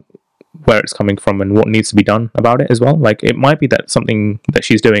about where it's coming from and what needs to be done about it as well. Like, it might be that something that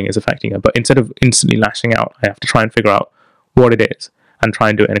she's doing is affecting her, but instead of instantly lashing out, I have to try and figure out what it is and try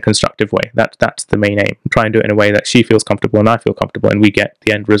and do it in a constructive way. That's the main aim. Try and do it in a way that she feels comfortable and I feel comfortable, and we get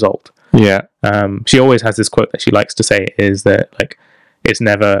the end result. Yeah. She always has this quote that she likes to say, is that, like, it's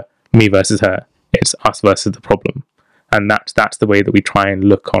never me versus her, it's us versus the problem. And that's the way that we try and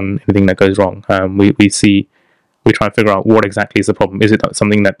look on anything that goes wrong. We try and figure out what exactly is the problem. Is it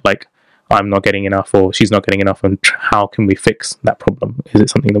something that, like, I'm not getting enough or she's not getting enough, and how can we fix that problem? Is it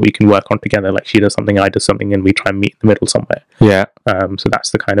something that we can work on together? Like, she does something, I do something, and we try and meet in the middle somewhere. Yeah. So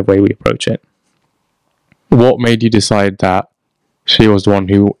that's the kind of way we approach it. What made you decide that she was the one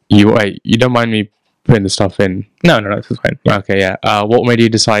who you don't mind me putting the stuff in? No, this is fine. Yeah. Okay, yeah. What made you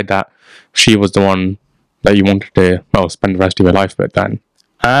decide that she was the one that you wanted to, well, spend the rest of your life with then?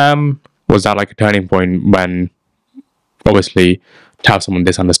 Was that like a turning point when, obviously, to have someone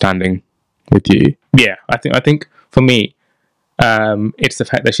this understanding with you? Yeah, I think for me, it's the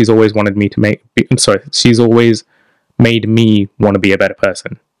fact that she's always wanted me to she's always made me want to be a better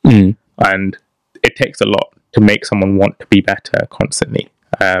person. And it takes a lot to make someone want to be better constantly,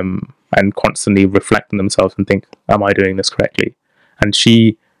 and constantly reflect on themselves and think, am I doing this correctly? And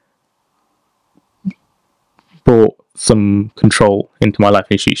she brought some control into my life,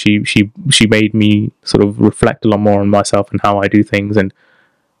 and she made me sort of reflect a lot more on myself and how I do things, and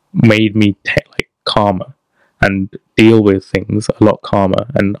made me calmer and deal with things a lot calmer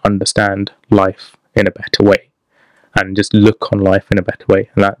and understand life in a better way and just look on life in a better way.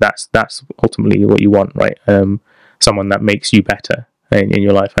 And that's ultimately what you want, right? Someone that makes you better in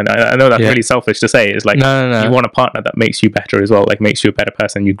your life. And I know that's really selfish to say. It's like, no. You want a partner that makes you better as well, like makes you a better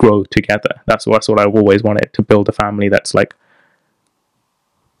person. You grow together. That's what I've always wanted, to build a family that's like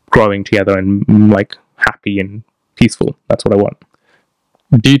growing together and like happy and peaceful. That's what I want.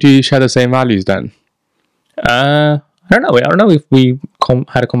 Do you share the same values then? I don't know if we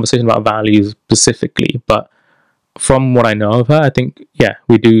had a conversation about values specifically, but from what I know of her, I think, yeah,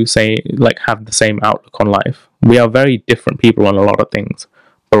 we do have the same outlook on life. We are very different people on a lot of things,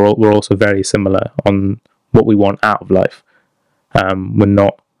 but we're also very similar on what we want out of life. We're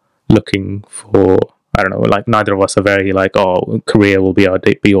not looking for, I don't know, like neither of us are very like, oh, career will be our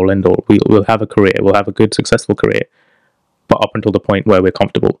be all end all. We'll have a career, we'll have a good, successful career, but up until the point where we're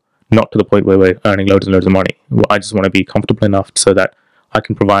comfortable, not to the point where we're earning loads and loads of money. I just want to be comfortable enough so that I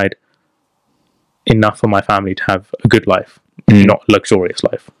can provide enough for my family to have a good life, not a luxurious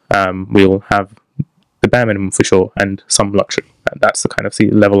life. We'll have the bare minimum for sure, and some luxury. That's the kind of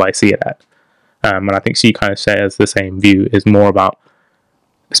level I see it at. And I think she kind of shares the same view, is more about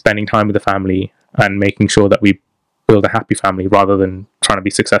spending time with the family and making sure that we build a happy family rather than trying to be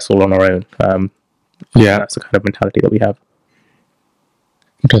successful on our own. That's the kind of mentality that we have.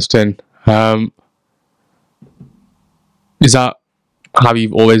 Interesting. Is that how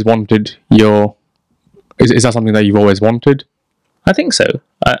you've always wanted your... Is that something that you've always wanted? I think so.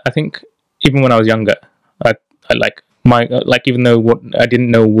 I think even when I was younger, I even though I didn't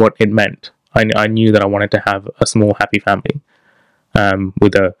know what it meant, I knew that I wanted to have a small happy family,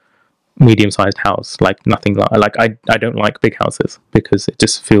 with a medium-sized house. Like nothing like I don't like big houses because it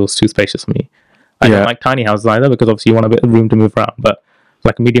just feels too spacious for me. I don't like tiny houses either because obviously you want a bit of room to move around. But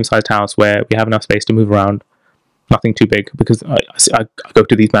like a medium-sized house where we have enough space to move around. Nothing too big, because I go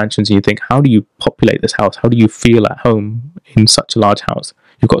to these mansions and you think, how do you populate this house? How do you feel at home in such a large house?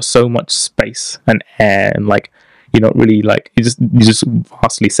 You've got so much space and air, and like you're not really like you're just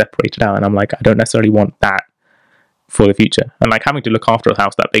vastly separated out. And I'm like, I don't necessarily want that for the future. And like having to look after a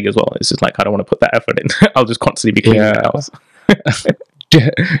house that big as well, it's just like I don't want to put that effort in. I'll just constantly be cleaning the house.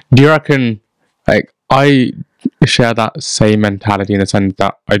 Do you reckon, like, I share that same mentality in the sense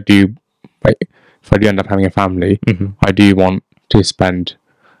that I do, like, if I do end up having a family, I do want to spend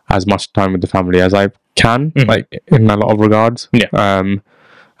as much time with the family as I can, like in a lot of regards. Yeah.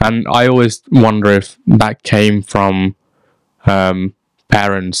 And I always wonder if that came from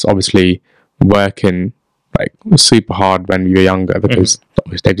parents obviously working like super hard when we were younger, because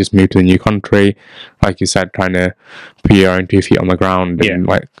they've just moved to a new country, like you said, trying to put your own 2 feet on the ground and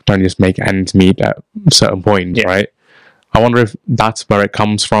like trying to just make ends meet at certain points, right? I wonder if that's where it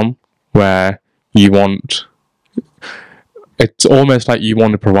comes from, where it's almost like you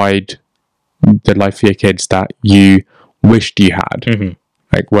want to provide the life for your kids that you wished you had.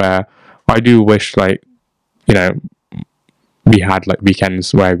 Like, where I do wish, like, you know, we had like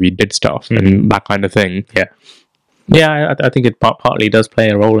weekends where we did stuff and that kind of thing. I think it partly does play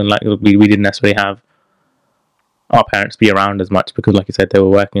a role in, like, we didn't necessarily have our parents be around as much because, like you said, they were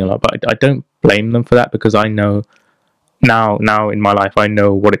working a lot. But I don't blame them for that, because I know now in my life, I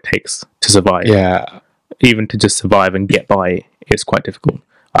know what it takes to survive. Even to just survive and get by is quite difficult.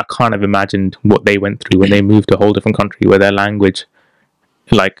 I kind of imagined what they went through when they moved to a whole different country where their language,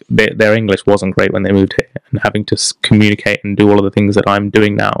 like their English wasn't great when they moved here, and having to communicate and do all of the things that I'm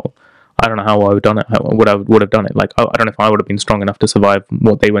doing now. I don't know how I would have done it. Would have done it. Like, I don't know if I would have been strong enough to survive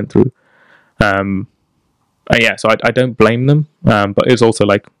what they went through. So I don't blame them. But it's also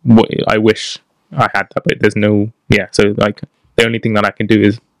like, what I wish I had that, but there's no. So like, the only thing that I can do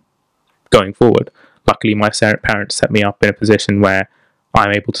is going forward. Luckily, my parents set me up in a position where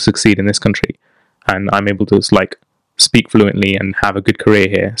I'm able to succeed in this country, and I'm able to like speak fluently and have a good career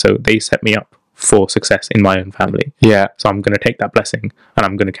here. So they set me up for success in my own family. So I'm going to take that blessing and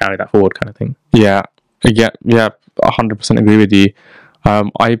I'm going to carry that forward, kind of thing. 100% agree with you.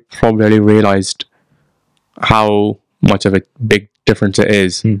 I probably realized how much of a big difference it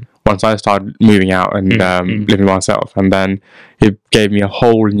is once I started moving out and living myself, and then it gave me a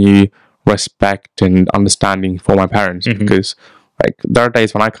whole new respect and understanding for my parents, because like there are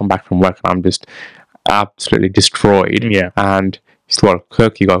days when I come back from work and I'm just absolutely destroyed, and you still got to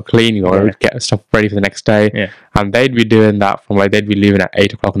cook, you got to clean, you got to get stuff ready for the next day, and they'd be doing that from like, they'd be leaving at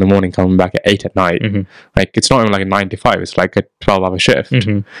 8 o'clock in the morning, coming back at 8 at night. Like, it's not even like a 9 to 5, it's like a 12-hour shift,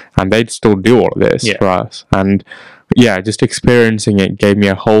 and they'd still do all of this for us. And just experiencing it gave me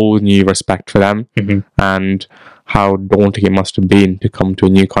a whole new respect for them, and how daunting it must have been to come to a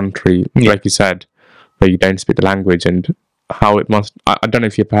new country, like you said, where you don't speak the language, and how it must. I don't know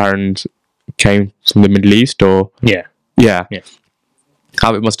if your parents came from the Middle East or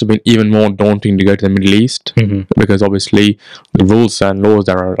how it must have been even more daunting to go to the Middle East, because obviously the rules and laws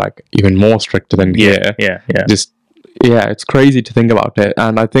there are like even more stricter than here. It's crazy to think about it,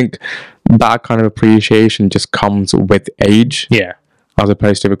 and I think that kind of appreciation just comes with age, as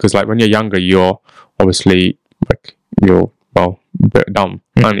opposed to, because like when you're younger, you're obviously like you're a bit dumb,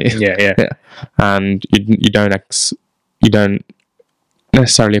 aren't you? And you don't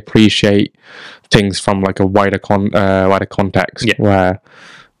necessarily appreciate things from like a wider context, where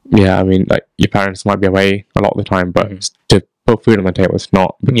I mean, like, your parents might be away a lot of the time, but to put food on the table, it's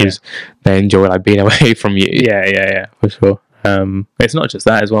not, because they enjoy like being away from you. For sure. It's not just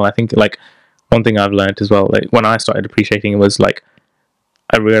that as well. I think like one thing I've learned as well, like when I started appreciating it, was like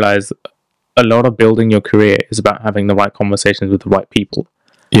I realized a lot of building your career is about having the right conversations with the right people.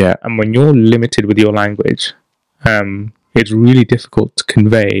 And when you're limited with your language, it's really difficult to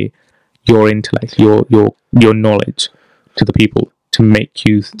convey your intellect, your knowledge to the people, to make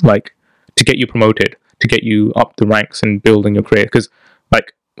you like, to get you promoted, to get you up the ranks and building your career. Because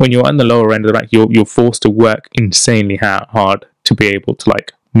like when you're on the lower end of the rank, you're forced to work insanely hard to be able to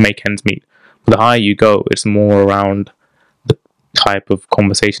like make ends meet. But the higher you go, it's more around the type of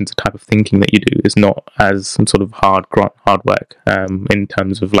conversations, the type of thinking that you do is not as sort of hard work, in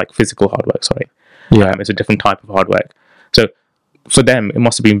terms of like physical hard work. It's a different type of hard work. So for them, it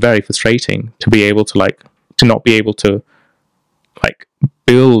must have been very frustrating to be able to like, to not be able to like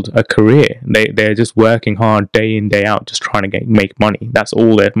build a career. They're just working hard day in, day out, just trying to make money. That's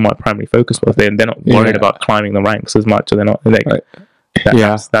all their primary focus was. They're not worried about climbing the ranks as much. They're not.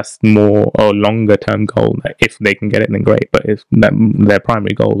 That's more a longer term goal. If they can get it, then great. But if their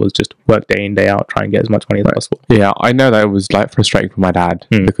primary goal was just work day in, day out, try and get as much money as possible. I know that it was like frustrating for my dad,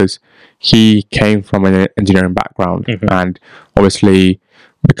 because he came from an engineering background, and obviously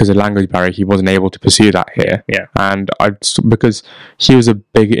because of language barrier, he wasn't able to pursue that here. And because he was a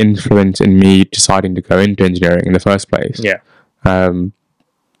big influence in me deciding to go into engineering in the first place. And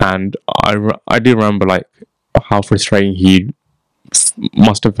I do remember like how frustrating he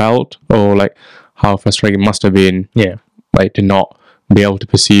must have felt, or like how frustrating it must have been, like to not be able to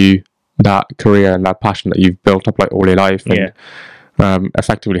pursue that career and that passion that you've built up like all your life, and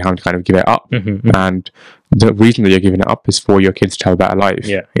effectively having to kind of give it up. And the reason that you're giving it up is for your kids to have a better life.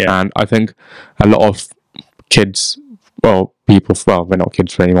 And I think a lot of kids, we're not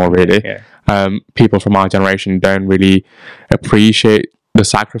kids anymore really, people from our generation don't really appreciate the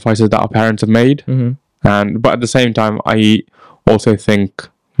sacrifices that our parents have made. But at the same time, I also think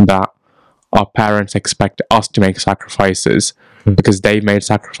that our parents expect us to make sacrifices because they made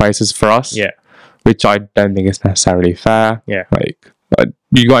sacrifices for us. Yeah. Which I don't think is necessarily fair. Yeah. Like,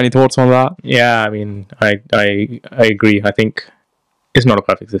 you got any thoughts on that? Yeah, I mean, I agree. I think it's not a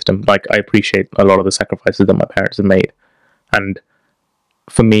perfect system. Like, I appreciate a lot of the sacrifices that my parents have made. And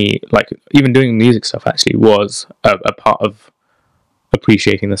for me, like, even doing music stuff actually was a part of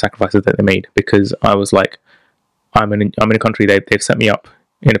appreciating the sacrifices that they made, because I was like, I'm in a country, they've set me up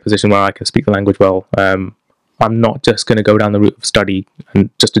in a position where I can speak the language well. I'm not just going to go down the route of study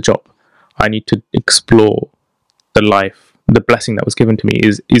and just a job. I need to explore the life. The blessing that was given to me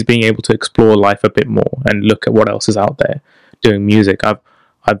is being able to explore life a bit more and look at what else is out there. Doing music, I've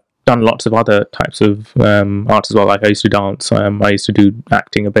done lots of other types of arts as well. Like, I used to dance. I used to do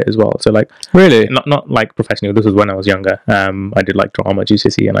acting a bit as well. So, like, really, not like professionally. This was when I was younger. I did like drama at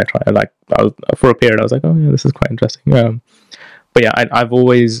GCSE, and I was for a period. I was like, oh yeah, this is quite interesting. But yeah, I've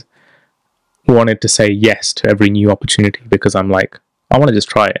always wanted to say yes to every new opportunity, because I'm like, I want to just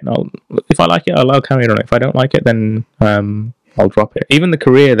try it. If I like it, I'll carry it on. If I don't like it, then I'll drop it. Even the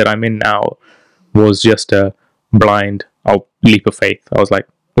career that I'm in now was just a blind leap of faith. I was like,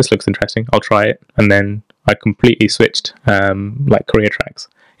 this looks interesting, I'll try it. And then I completely switched like career tracks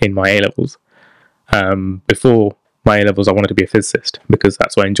in my A-levels. Before my A-levels, I wanted to be a physicist, because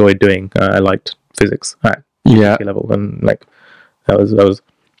that's what I enjoyed doing. I liked physics at A-level, and like that was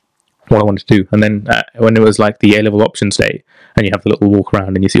what I wanted to do. And then when it was like the A-level options day, and you have the little walk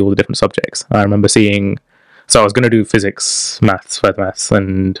around and you see all the different subjects, I remember seeing, so I was going to do physics, maths, further maths,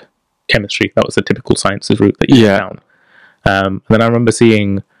 and chemistry. That was the typical sciences route that you went down. And then I remember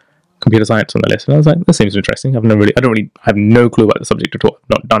seeing computer science on the list, and I was like, this seems interesting. I have no clue about the subject at all. I've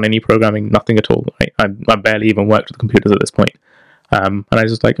not done any programming, nothing at all. I barely even worked with computers at this point. And I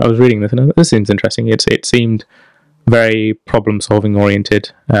was reading this, and I was like, this seems interesting. It seemed very problem solving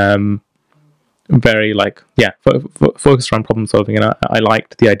oriented, very like, focused around problem solving, and I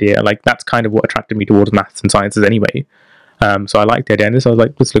liked the idea. Like, that's kind of what attracted me towards maths and sciences anyway. So I liked the idea, and I was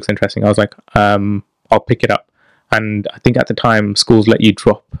like, this looks interesting. I was like, I'll pick it up. And I think at the time, schools let you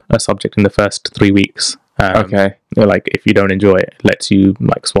drop a subject in the first 3 weeks. Okay. Or like, if you don't enjoy it, it lets you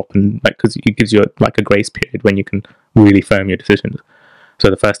like swap, and like, because it gives you like a grace period when you can really firm your decisions. So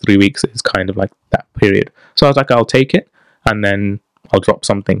the first 3 weeks is kind of like that period. So I was like, I'll take it, and then I'll drop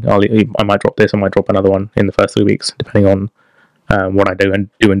something. I might drop this, I might drop another one in the first 3 weeks, depending on what I do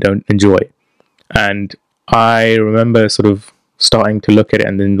and don't enjoy. And I remember sort of starting to look at it,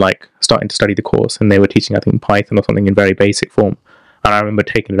 and then like starting to study the course, and they were teaching, I think, Python or something in very basic form. And I remember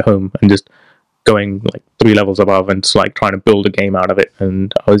taking it home and just going like 3 levels above and just like trying to build a game out of it.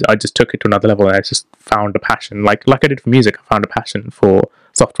 And I just took it to another level, and I just found a passion, like I did for music. I found a passion for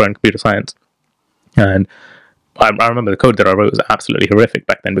software and computer science. And I remember the code that I wrote was absolutely horrific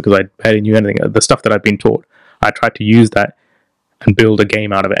back then, because I barely knew anything. The stuff that I'd been taught, I tried to use that and build a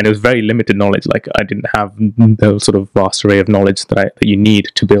game out of it, and it was very limited knowledge. Like, I didn't have the sort of vast array of knowledge that you need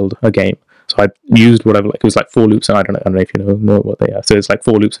to build a game. So I used whatever, like, it was like for loops, and I don't know if you know what they are. So it's like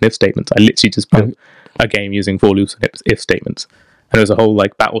for loops and if statements. I literally just built a game using for loops and if statements, and it was a whole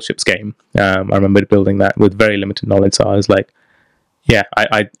like battleships game. I remember building that with very limited knowledge. So I was like, yeah,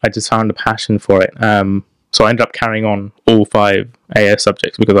 I just found a passion for it. So I ended up carrying on all 5 AS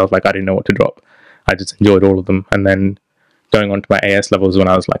subjects, because I was like, I didn't know what to drop. I just enjoyed all of them. And then going on to my AS levels, when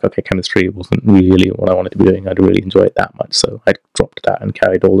I was like, okay, chemistry wasn't really what I wanted to be doing. I didn't really enjoy it that much, so I dropped that and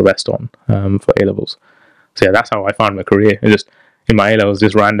carried all the rest on for A levels. So yeah, that's how I found my career. It just in my A levels,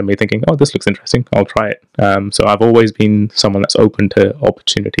 just randomly thinking, oh, this looks interesting, I'll try it. So I've always been someone that's open to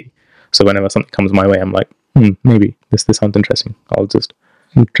opportunity. So whenever something comes my way, I'm like, maybe this sounds interesting. I'll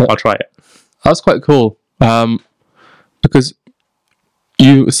try it. That's quite cool. Because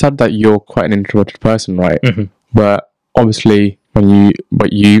you said that you're quite an introverted person, right? Mm-hmm. But obviously,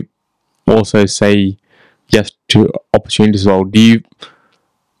 but you also say yes to opportunities as well. Do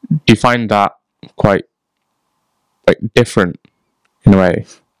you find that quite like different in a way?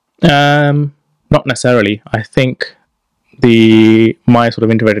 Not necessarily. I think my sort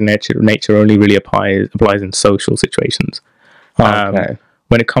of introverted nature only really applies in social situations. Okay.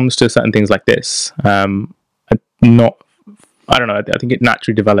 When it comes to certain things like this, I don't know. I think it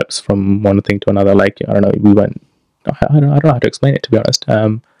naturally develops from one thing to another. Like, I don't know. I don't know how to explain it, to be honest.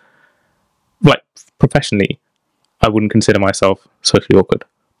 Like, professionally, I wouldn't consider myself socially awkward.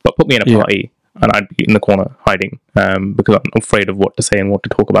 But put me in a party, and I'd be in the corner hiding, because I'm afraid of what to say and what to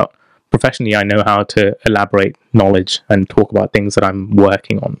talk about. Professionally, I know how to elaborate knowledge and talk about things that I'm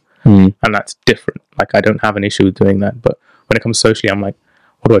working on. And that's different. Like, I don't have an issue with doing that. But when it comes socially, I'm like,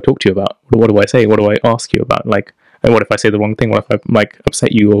 what do I talk to you about? What do I say? What do I ask you about? Like, And what if I say the wrong thing? What if I like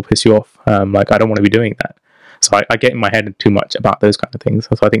upset you or piss you off? Like I don't want to be doing that. So I get in my head too much about those kind of things.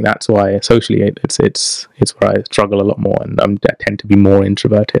 So I think that's why socially it's where I struggle a lot more, and I tend to be more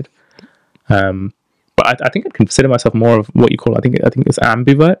introverted. But I think I'd consider myself more of what you call, I think it's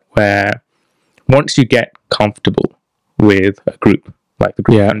ambivert, where once you get comfortable with a group, like the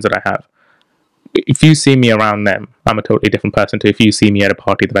group of friends that I have, if you see me around them, I'm a totally different person to if you see me at a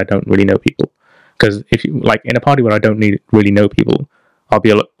party that I don't really know people. Because if you like in a party where I don't really know people, I'll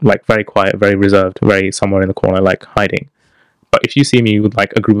be like very quiet, very reserved, very somewhere in the corner, like hiding. But if you see me with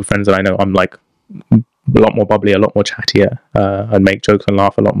like a group of friends that I know, I'm like a lot more bubbly, a lot more chattier, and make jokes and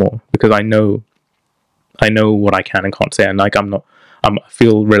laugh a lot more because I know what I can and can't say, and like I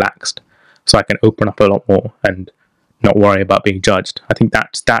feel relaxed, so I can open up a lot more and not worry about being judged. I think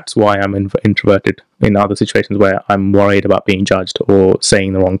that's why I'm introverted in other situations where I'm worried about being judged or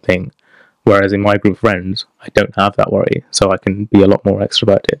saying the wrong thing. Whereas in my group of friends, I don't have that worry, so I can be a lot more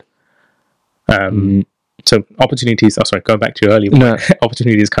extroverted. So opportunities. Oh, sorry, going back to your earlier one,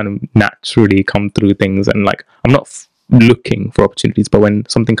 opportunities kind of naturally come through things, and like I'm not looking for opportunities, but when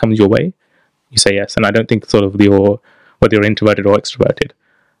something comes your way, you say yes. And I don't think sort of whether you're introverted or extroverted,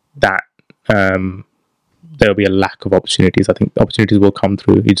 that there'll be a lack of opportunities. I think opportunities will come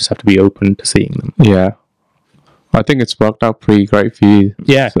through. You just have to be open to seeing them. Yeah. I think it's worked out pretty great for you.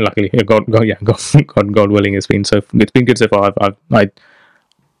 Yeah, so, luckily, God willing, it's been good so far.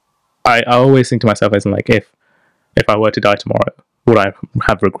 I always think to myself as in like, if I were to die tomorrow, would I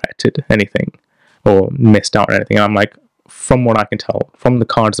have regretted anything or missed out on anything? And I'm like, from what I can tell, from the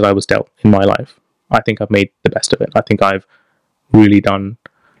cards that I was dealt in my life, I think I've made the best of it. I think I've really done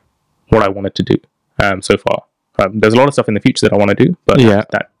what I wanted to do so far. There's a lot of stuff in the future that I want to do, but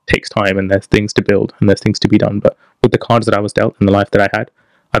that takes time, and there's things to build and there's things to be done. But with the cards that I was dealt and the life that I had,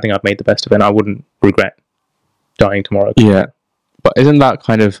 I think I've made the best of it, and I wouldn't regret dying tomorrow. Yeah, but isn't that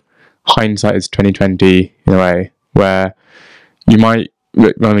kind of hindsight is 2020 in a way, where you might?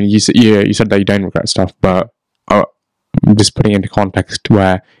 I mean, you said that you don't regret stuff, but just putting into context,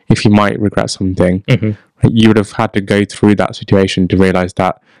 where if you might regret something, you would have had to go through that situation to realize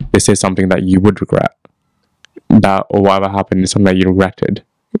that this is something that you would regret. That or whatever happened is something that you regretted.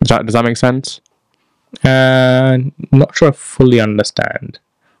 Does that make sense? Not sure I fully understand.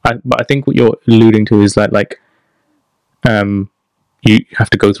 But I think what you're alluding to is like you have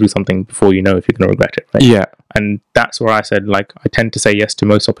to go through something before you know if you're going to regret it, right? Yeah. And that's where I said, like, I tend to say yes to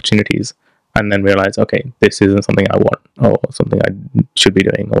most opportunities and then realize, okay, this isn't something I want or something I should be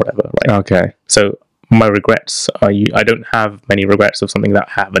doing or whatever, right? Okay. So my regrets I don't have many regrets of something that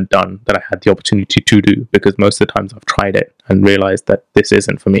I haven't done that I had the opportunity to do, because most of the times I've tried it and realized that this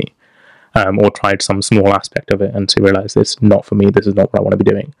isn't for me, or tried some small aspect of it and to realize it's not for me, this is not what I want to be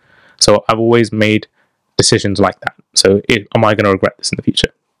doing. So I've always made decisions like that. So am I going to regret this in the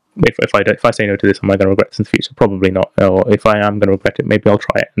future? If I say no to this, am I going to regret this in the future? Probably not. Or if I am going to regret it, maybe I'll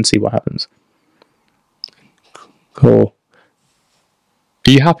try it and see what happens. Cool.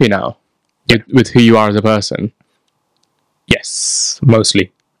 Are you happy now? With who you are as a person? Yes,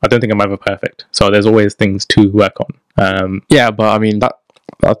 mostly. I don't think I'm ever perfect, so there's always things to work on. Yeah, but I mean that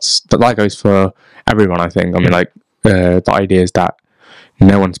goes for everyone. I think. I mean, like the idea is that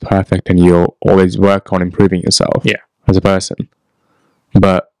no one's perfect, and you'll always work on improving yourself. Yeah. As a person.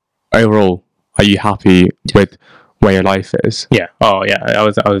 But overall, are you happy with where your life is? Yeah. Oh, yeah.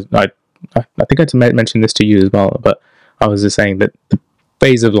 I think I mentioned this to you as well, but I was just saying that the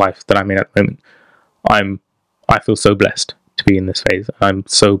phase of life that I'm in at the moment, I feel so blessed to be in this phase. I'm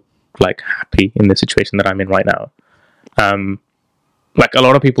so like happy in the situation that I'm in right now. Like a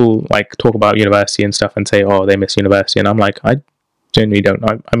lot of people like talk about university and stuff and say, oh, they miss university, and I'm like, I genuinely don't.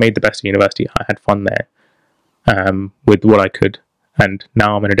 I made the best of university. I had fun there, with what I could, and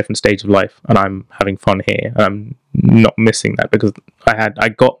now I'm in a different stage of life, and I'm having fun here. And I'm not missing that because I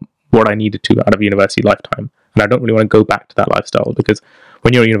got what I needed to out of university lifetime, and I don't really want to go back to that lifestyle, because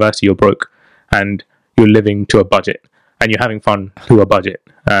when you're at university, you're broke and you're living to a budget and you're having fun to a budget.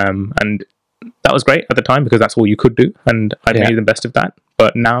 And that was great at the time because that's all you could do, and I made the best of that.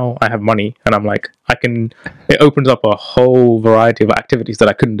 But now I have money, and I'm like, it opens up a whole variety of activities that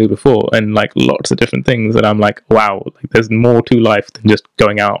I couldn't do before, and like lots of different things that I'm like, wow, like there's more to life than just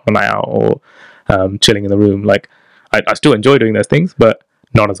going out on a night out or chilling in the room. Like I still enjoy doing those things, but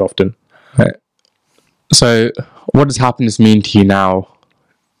not as often. Right. So what does happiness mean to you now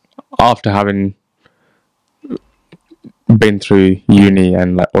after having been through uni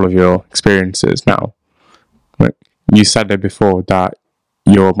and like all of your experiences now? Like, you said it before that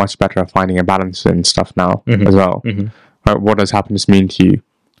you're much better at finding a balance and stuff now as well. Like, what does happiness mean to you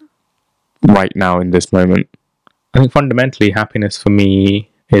right now in this moment? I think fundamentally happiness for me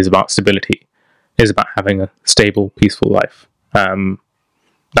is about stability, is about having a stable, peaceful life.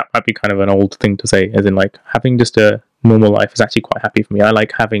 That might be kind of an old thing to say, as in like having just a normal life is actually quite happy for me. I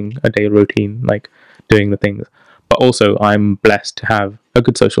like having a day routine, like doing the things. But also I'm blessed to have a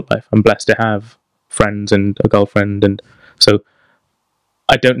good social life. I'm blessed to have friends and a girlfriend, and so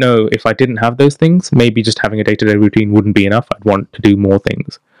I don't know if I didn't have those things, maybe just having a day-to-day routine wouldn't be enough. I'd want to do more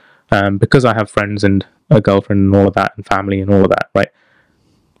things. Because I have friends and a girlfriend and all of that, and family and all of that, right?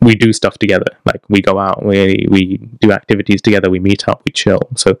 We do stuff together. Like we go out, we do activities together, we meet up, we chill.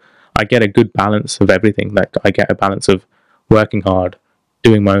 So I get a good balance of everything. Like I get a balance of working hard,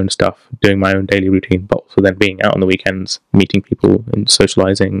 doing my own stuff, doing my own daily routine, but also then being out on the weekends, meeting people and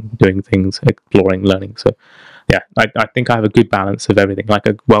socializing, doing things, exploring, learning. So yeah, I think I have a good balance of everything, like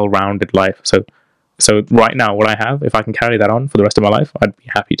a well-rounded life. So right now, what I have, if I can carry that on for the rest of my life, I'd be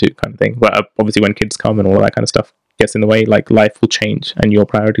happy to, kind of thing. But obviously when kids come and all of that kind of stuff gets in the way, like life will change and your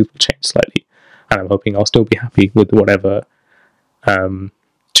priorities will change slightly. And I'm hoping I'll still be happy with whatever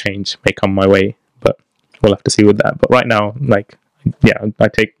change may come my way. But we'll have to see with that. But right now, like, yeah, I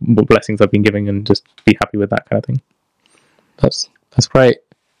take what blessings I've been giving and just be happy with that kind of thing. That's great.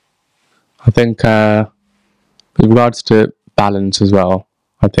 I think with regards to balance as well,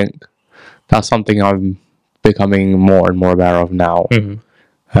 I think that's something I'm becoming more and more aware of now.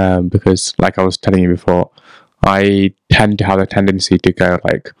 Because like I was telling you before, I tend to have a tendency to go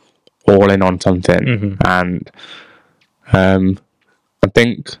like all in on something. And I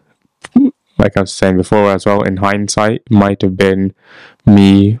think, like I was saying before as well, in hindsight, it might have been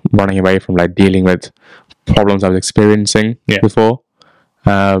me running away from like dealing with problems I was experiencing before.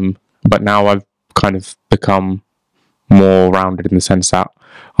 But now I've kind of become more rounded in the sense that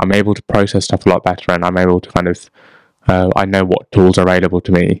I'm able to process stuff a lot better, and I'm able to kind of I know what tools are available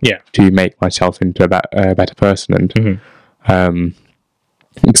to me to make myself into a better person and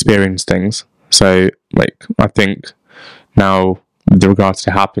experience things. So like I think now with regards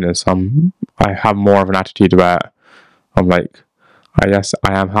to happiness, I have more of an attitude where I'm like, yes,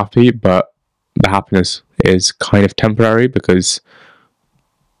 I am happy, but the happiness is kind of temporary, because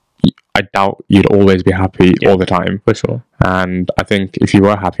I doubt you'd always be happy all the time. For sure. And I think if you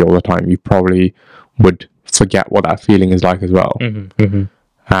were happy all the time, you probably would forget what that feeling is like as well.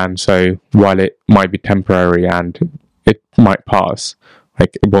 And so while it might be temporary and it might pass,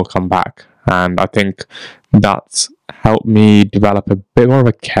 like it will come back. And I think that's helped me develop a bit more of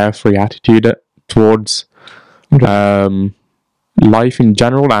a carefree attitude towards life in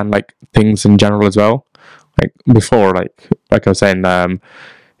general and like things in general as well. Like before, like I was saying,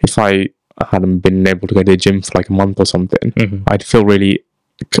 if I hadn't been able to go to the gym for like a month or something, I'd feel really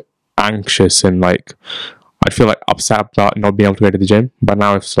anxious and like I'd feel like upset about not being able to go to the gym. But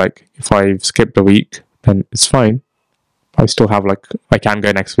now it's like if I've skipped a week, then it's fine. I still have like I can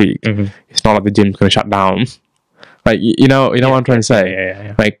go next week. It's not like the gym's going to shut down. Like you know what I'm trying to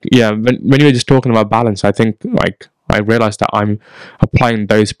say. Like when you were just talking about balance, I think like I realized that I'm applying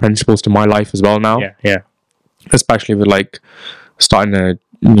those principles to my life as well now. Especially with like starting a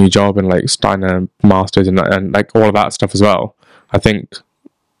new job and like starting a master's and like all of that stuff as well. I think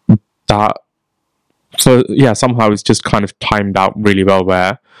that somehow it's just kind of timed out really well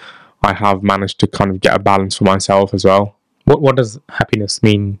where I have managed to kind of get a balance for myself as well. What does happiness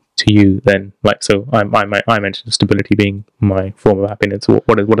mean to you then? Like, so I mentioned stability being my form of happiness. What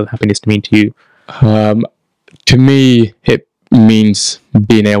does happiness mean to you? To me, it means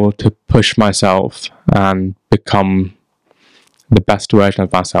being able to push myself and become the best version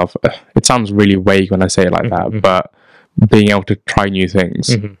of myself. It sounds really vague when I say it like that, but being able to try new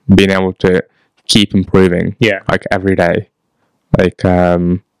things, being able to keep improving, like every day. Like I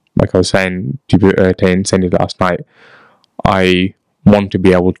was saying to you last night, I want to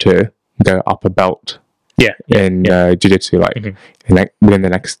be able to go up a belt in jiu-jitsu within the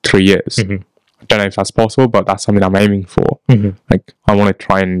next 3 years. I don't know if that's possible, but that's something I'm aiming for. Like I want to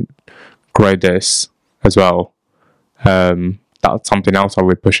try and grow this as well. That's something else I'll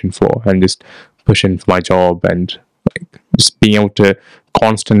be pushing for, and just pushing for my job and like just being able to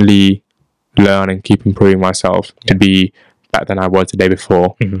constantly learn and keep improving myself to be better than I was the day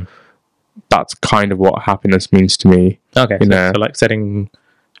before. That's kind of what happiness means to me. Okay, so like setting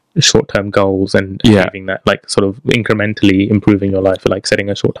short-term goals and achieving that, like sort of incrementally improving your life, like setting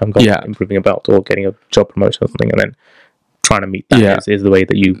a short-term goal, improving a belt or getting a job promotion or something, and then trying to meet that is the way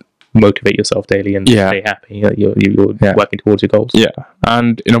that you motivate yourself daily and stay happy. You're working towards your goals.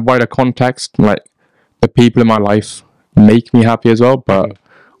 And in a wider context, like the people in my life make me happy as well, but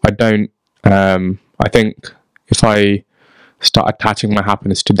I don't I think if I start attaching my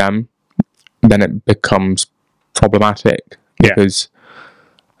happiness to them, then it becomes problematic because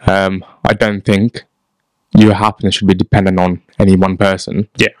I don't think your happiness should be dependent on any one person.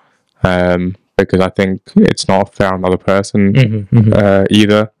 Because I think it's not fair on the other person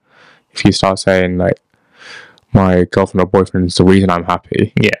either. If you start saying like my girlfriend or boyfriend is the reason I'm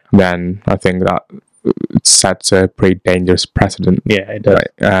happy, then I think that sets a pretty dangerous precedent. Yeah, it does.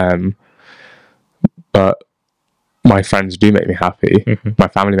 Right? But my friends do make me happy. My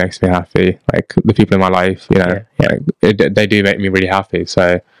family makes me happy. Like the people in my life, you know, like, they do make me really happy.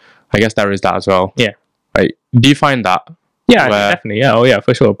 So I guess there is that as well. Yeah. Right. Do you find that? Yeah, definitely. Yeah. Oh, yeah,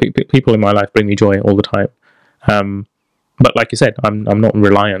 for sure. People in my life bring me joy all the time. But like you said, I'm not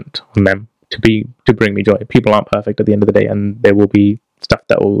reliant on them to bring me joy. People aren't perfect at the end of the day, and there will be stuff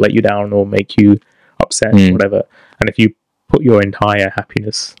that will let you down or make you upset or whatever. And if you put your entire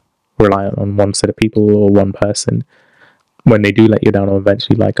happiness reliant on one set of people or one person, when they do let you down or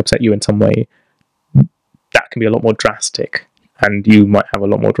eventually like upset you in some way, that can be a lot more drastic, and you might have a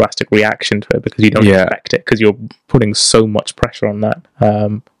lot more drastic reaction to it because you don't expect it, because you're putting so much pressure on that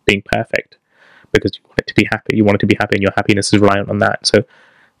being perfect, because you want it to be happy, and your happiness is reliant on that. So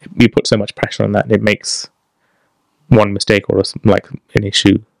you put so much pressure on that, and it makes one mistake or like an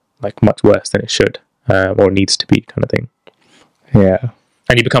issue like much worse than it should or needs to be, kind of thing.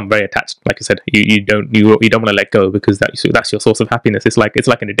 And you become very attached. Like I said, you don't want to let go, because that's your source of happiness. It's like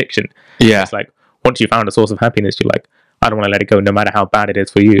an addiction. It's like once you found a source of happiness, you're like, I don't want to let it go, no matter how bad it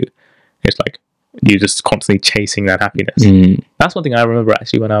is for you. It's like you're just constantly chasing that happiness. That's one thing I remember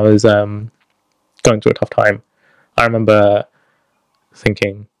actually when I was going through a tough time. I remember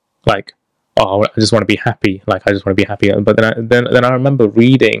thinking like, oh, I just want to be happy. Like I just want to be happy. But then I remember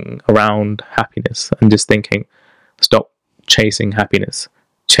reading around happiness and just thinking, stop chasing happiness.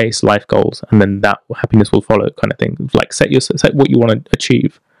 Chase life goals, and then that happiness will follow, kind of thing. Like set what you want to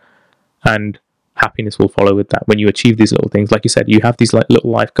achieve, and happiness will follow with that. When you achieve these little things, like you said, you have these like little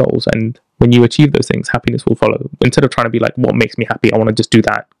life goals, and when you achieve those things, happiness will follow. Instead of trying to be like, what makes me happy, I want to just do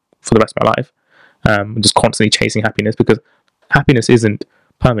that for the rest of my life. Just constantly chasing happiness, because happiness isn't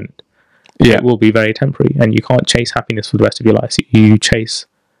permanent. It will be very temporary, and you can't chase happiness for the rest of your life. So you chase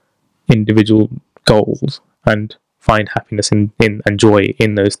individual goals and find happiness in and joy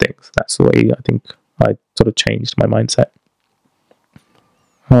in those things. That's the way I think I sort of changed my mindset.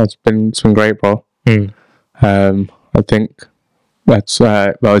 Oh, it's been great, bro. I think that's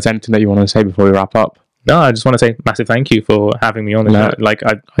well, is there anything that you want to say before we wrap up? No, I just want to say massive thank you for having me on the show. Like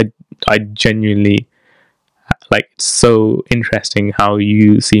I genuinely, like, it's so interesting how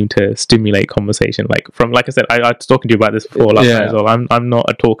you seem to stimulate conversation. Like I said, I was talking to you about this before last night as well. I'm not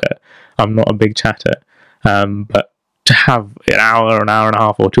a talker. I'm not a big chatter. But to have an hour and a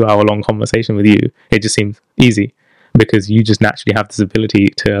half or 2 hour long conversation with you, it just seems easy, because you just naturally have this ability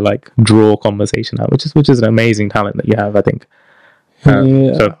to like draw conversation out, which is an amazing talent that you have, I think.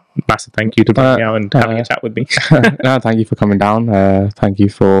 So massive thank you to bringing me out and having a chat with me. No, thank you for coming down. Thank you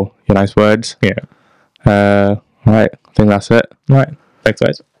for your nice words. Right, I think that's it. Right, thanks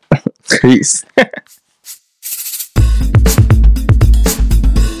guys. Peace.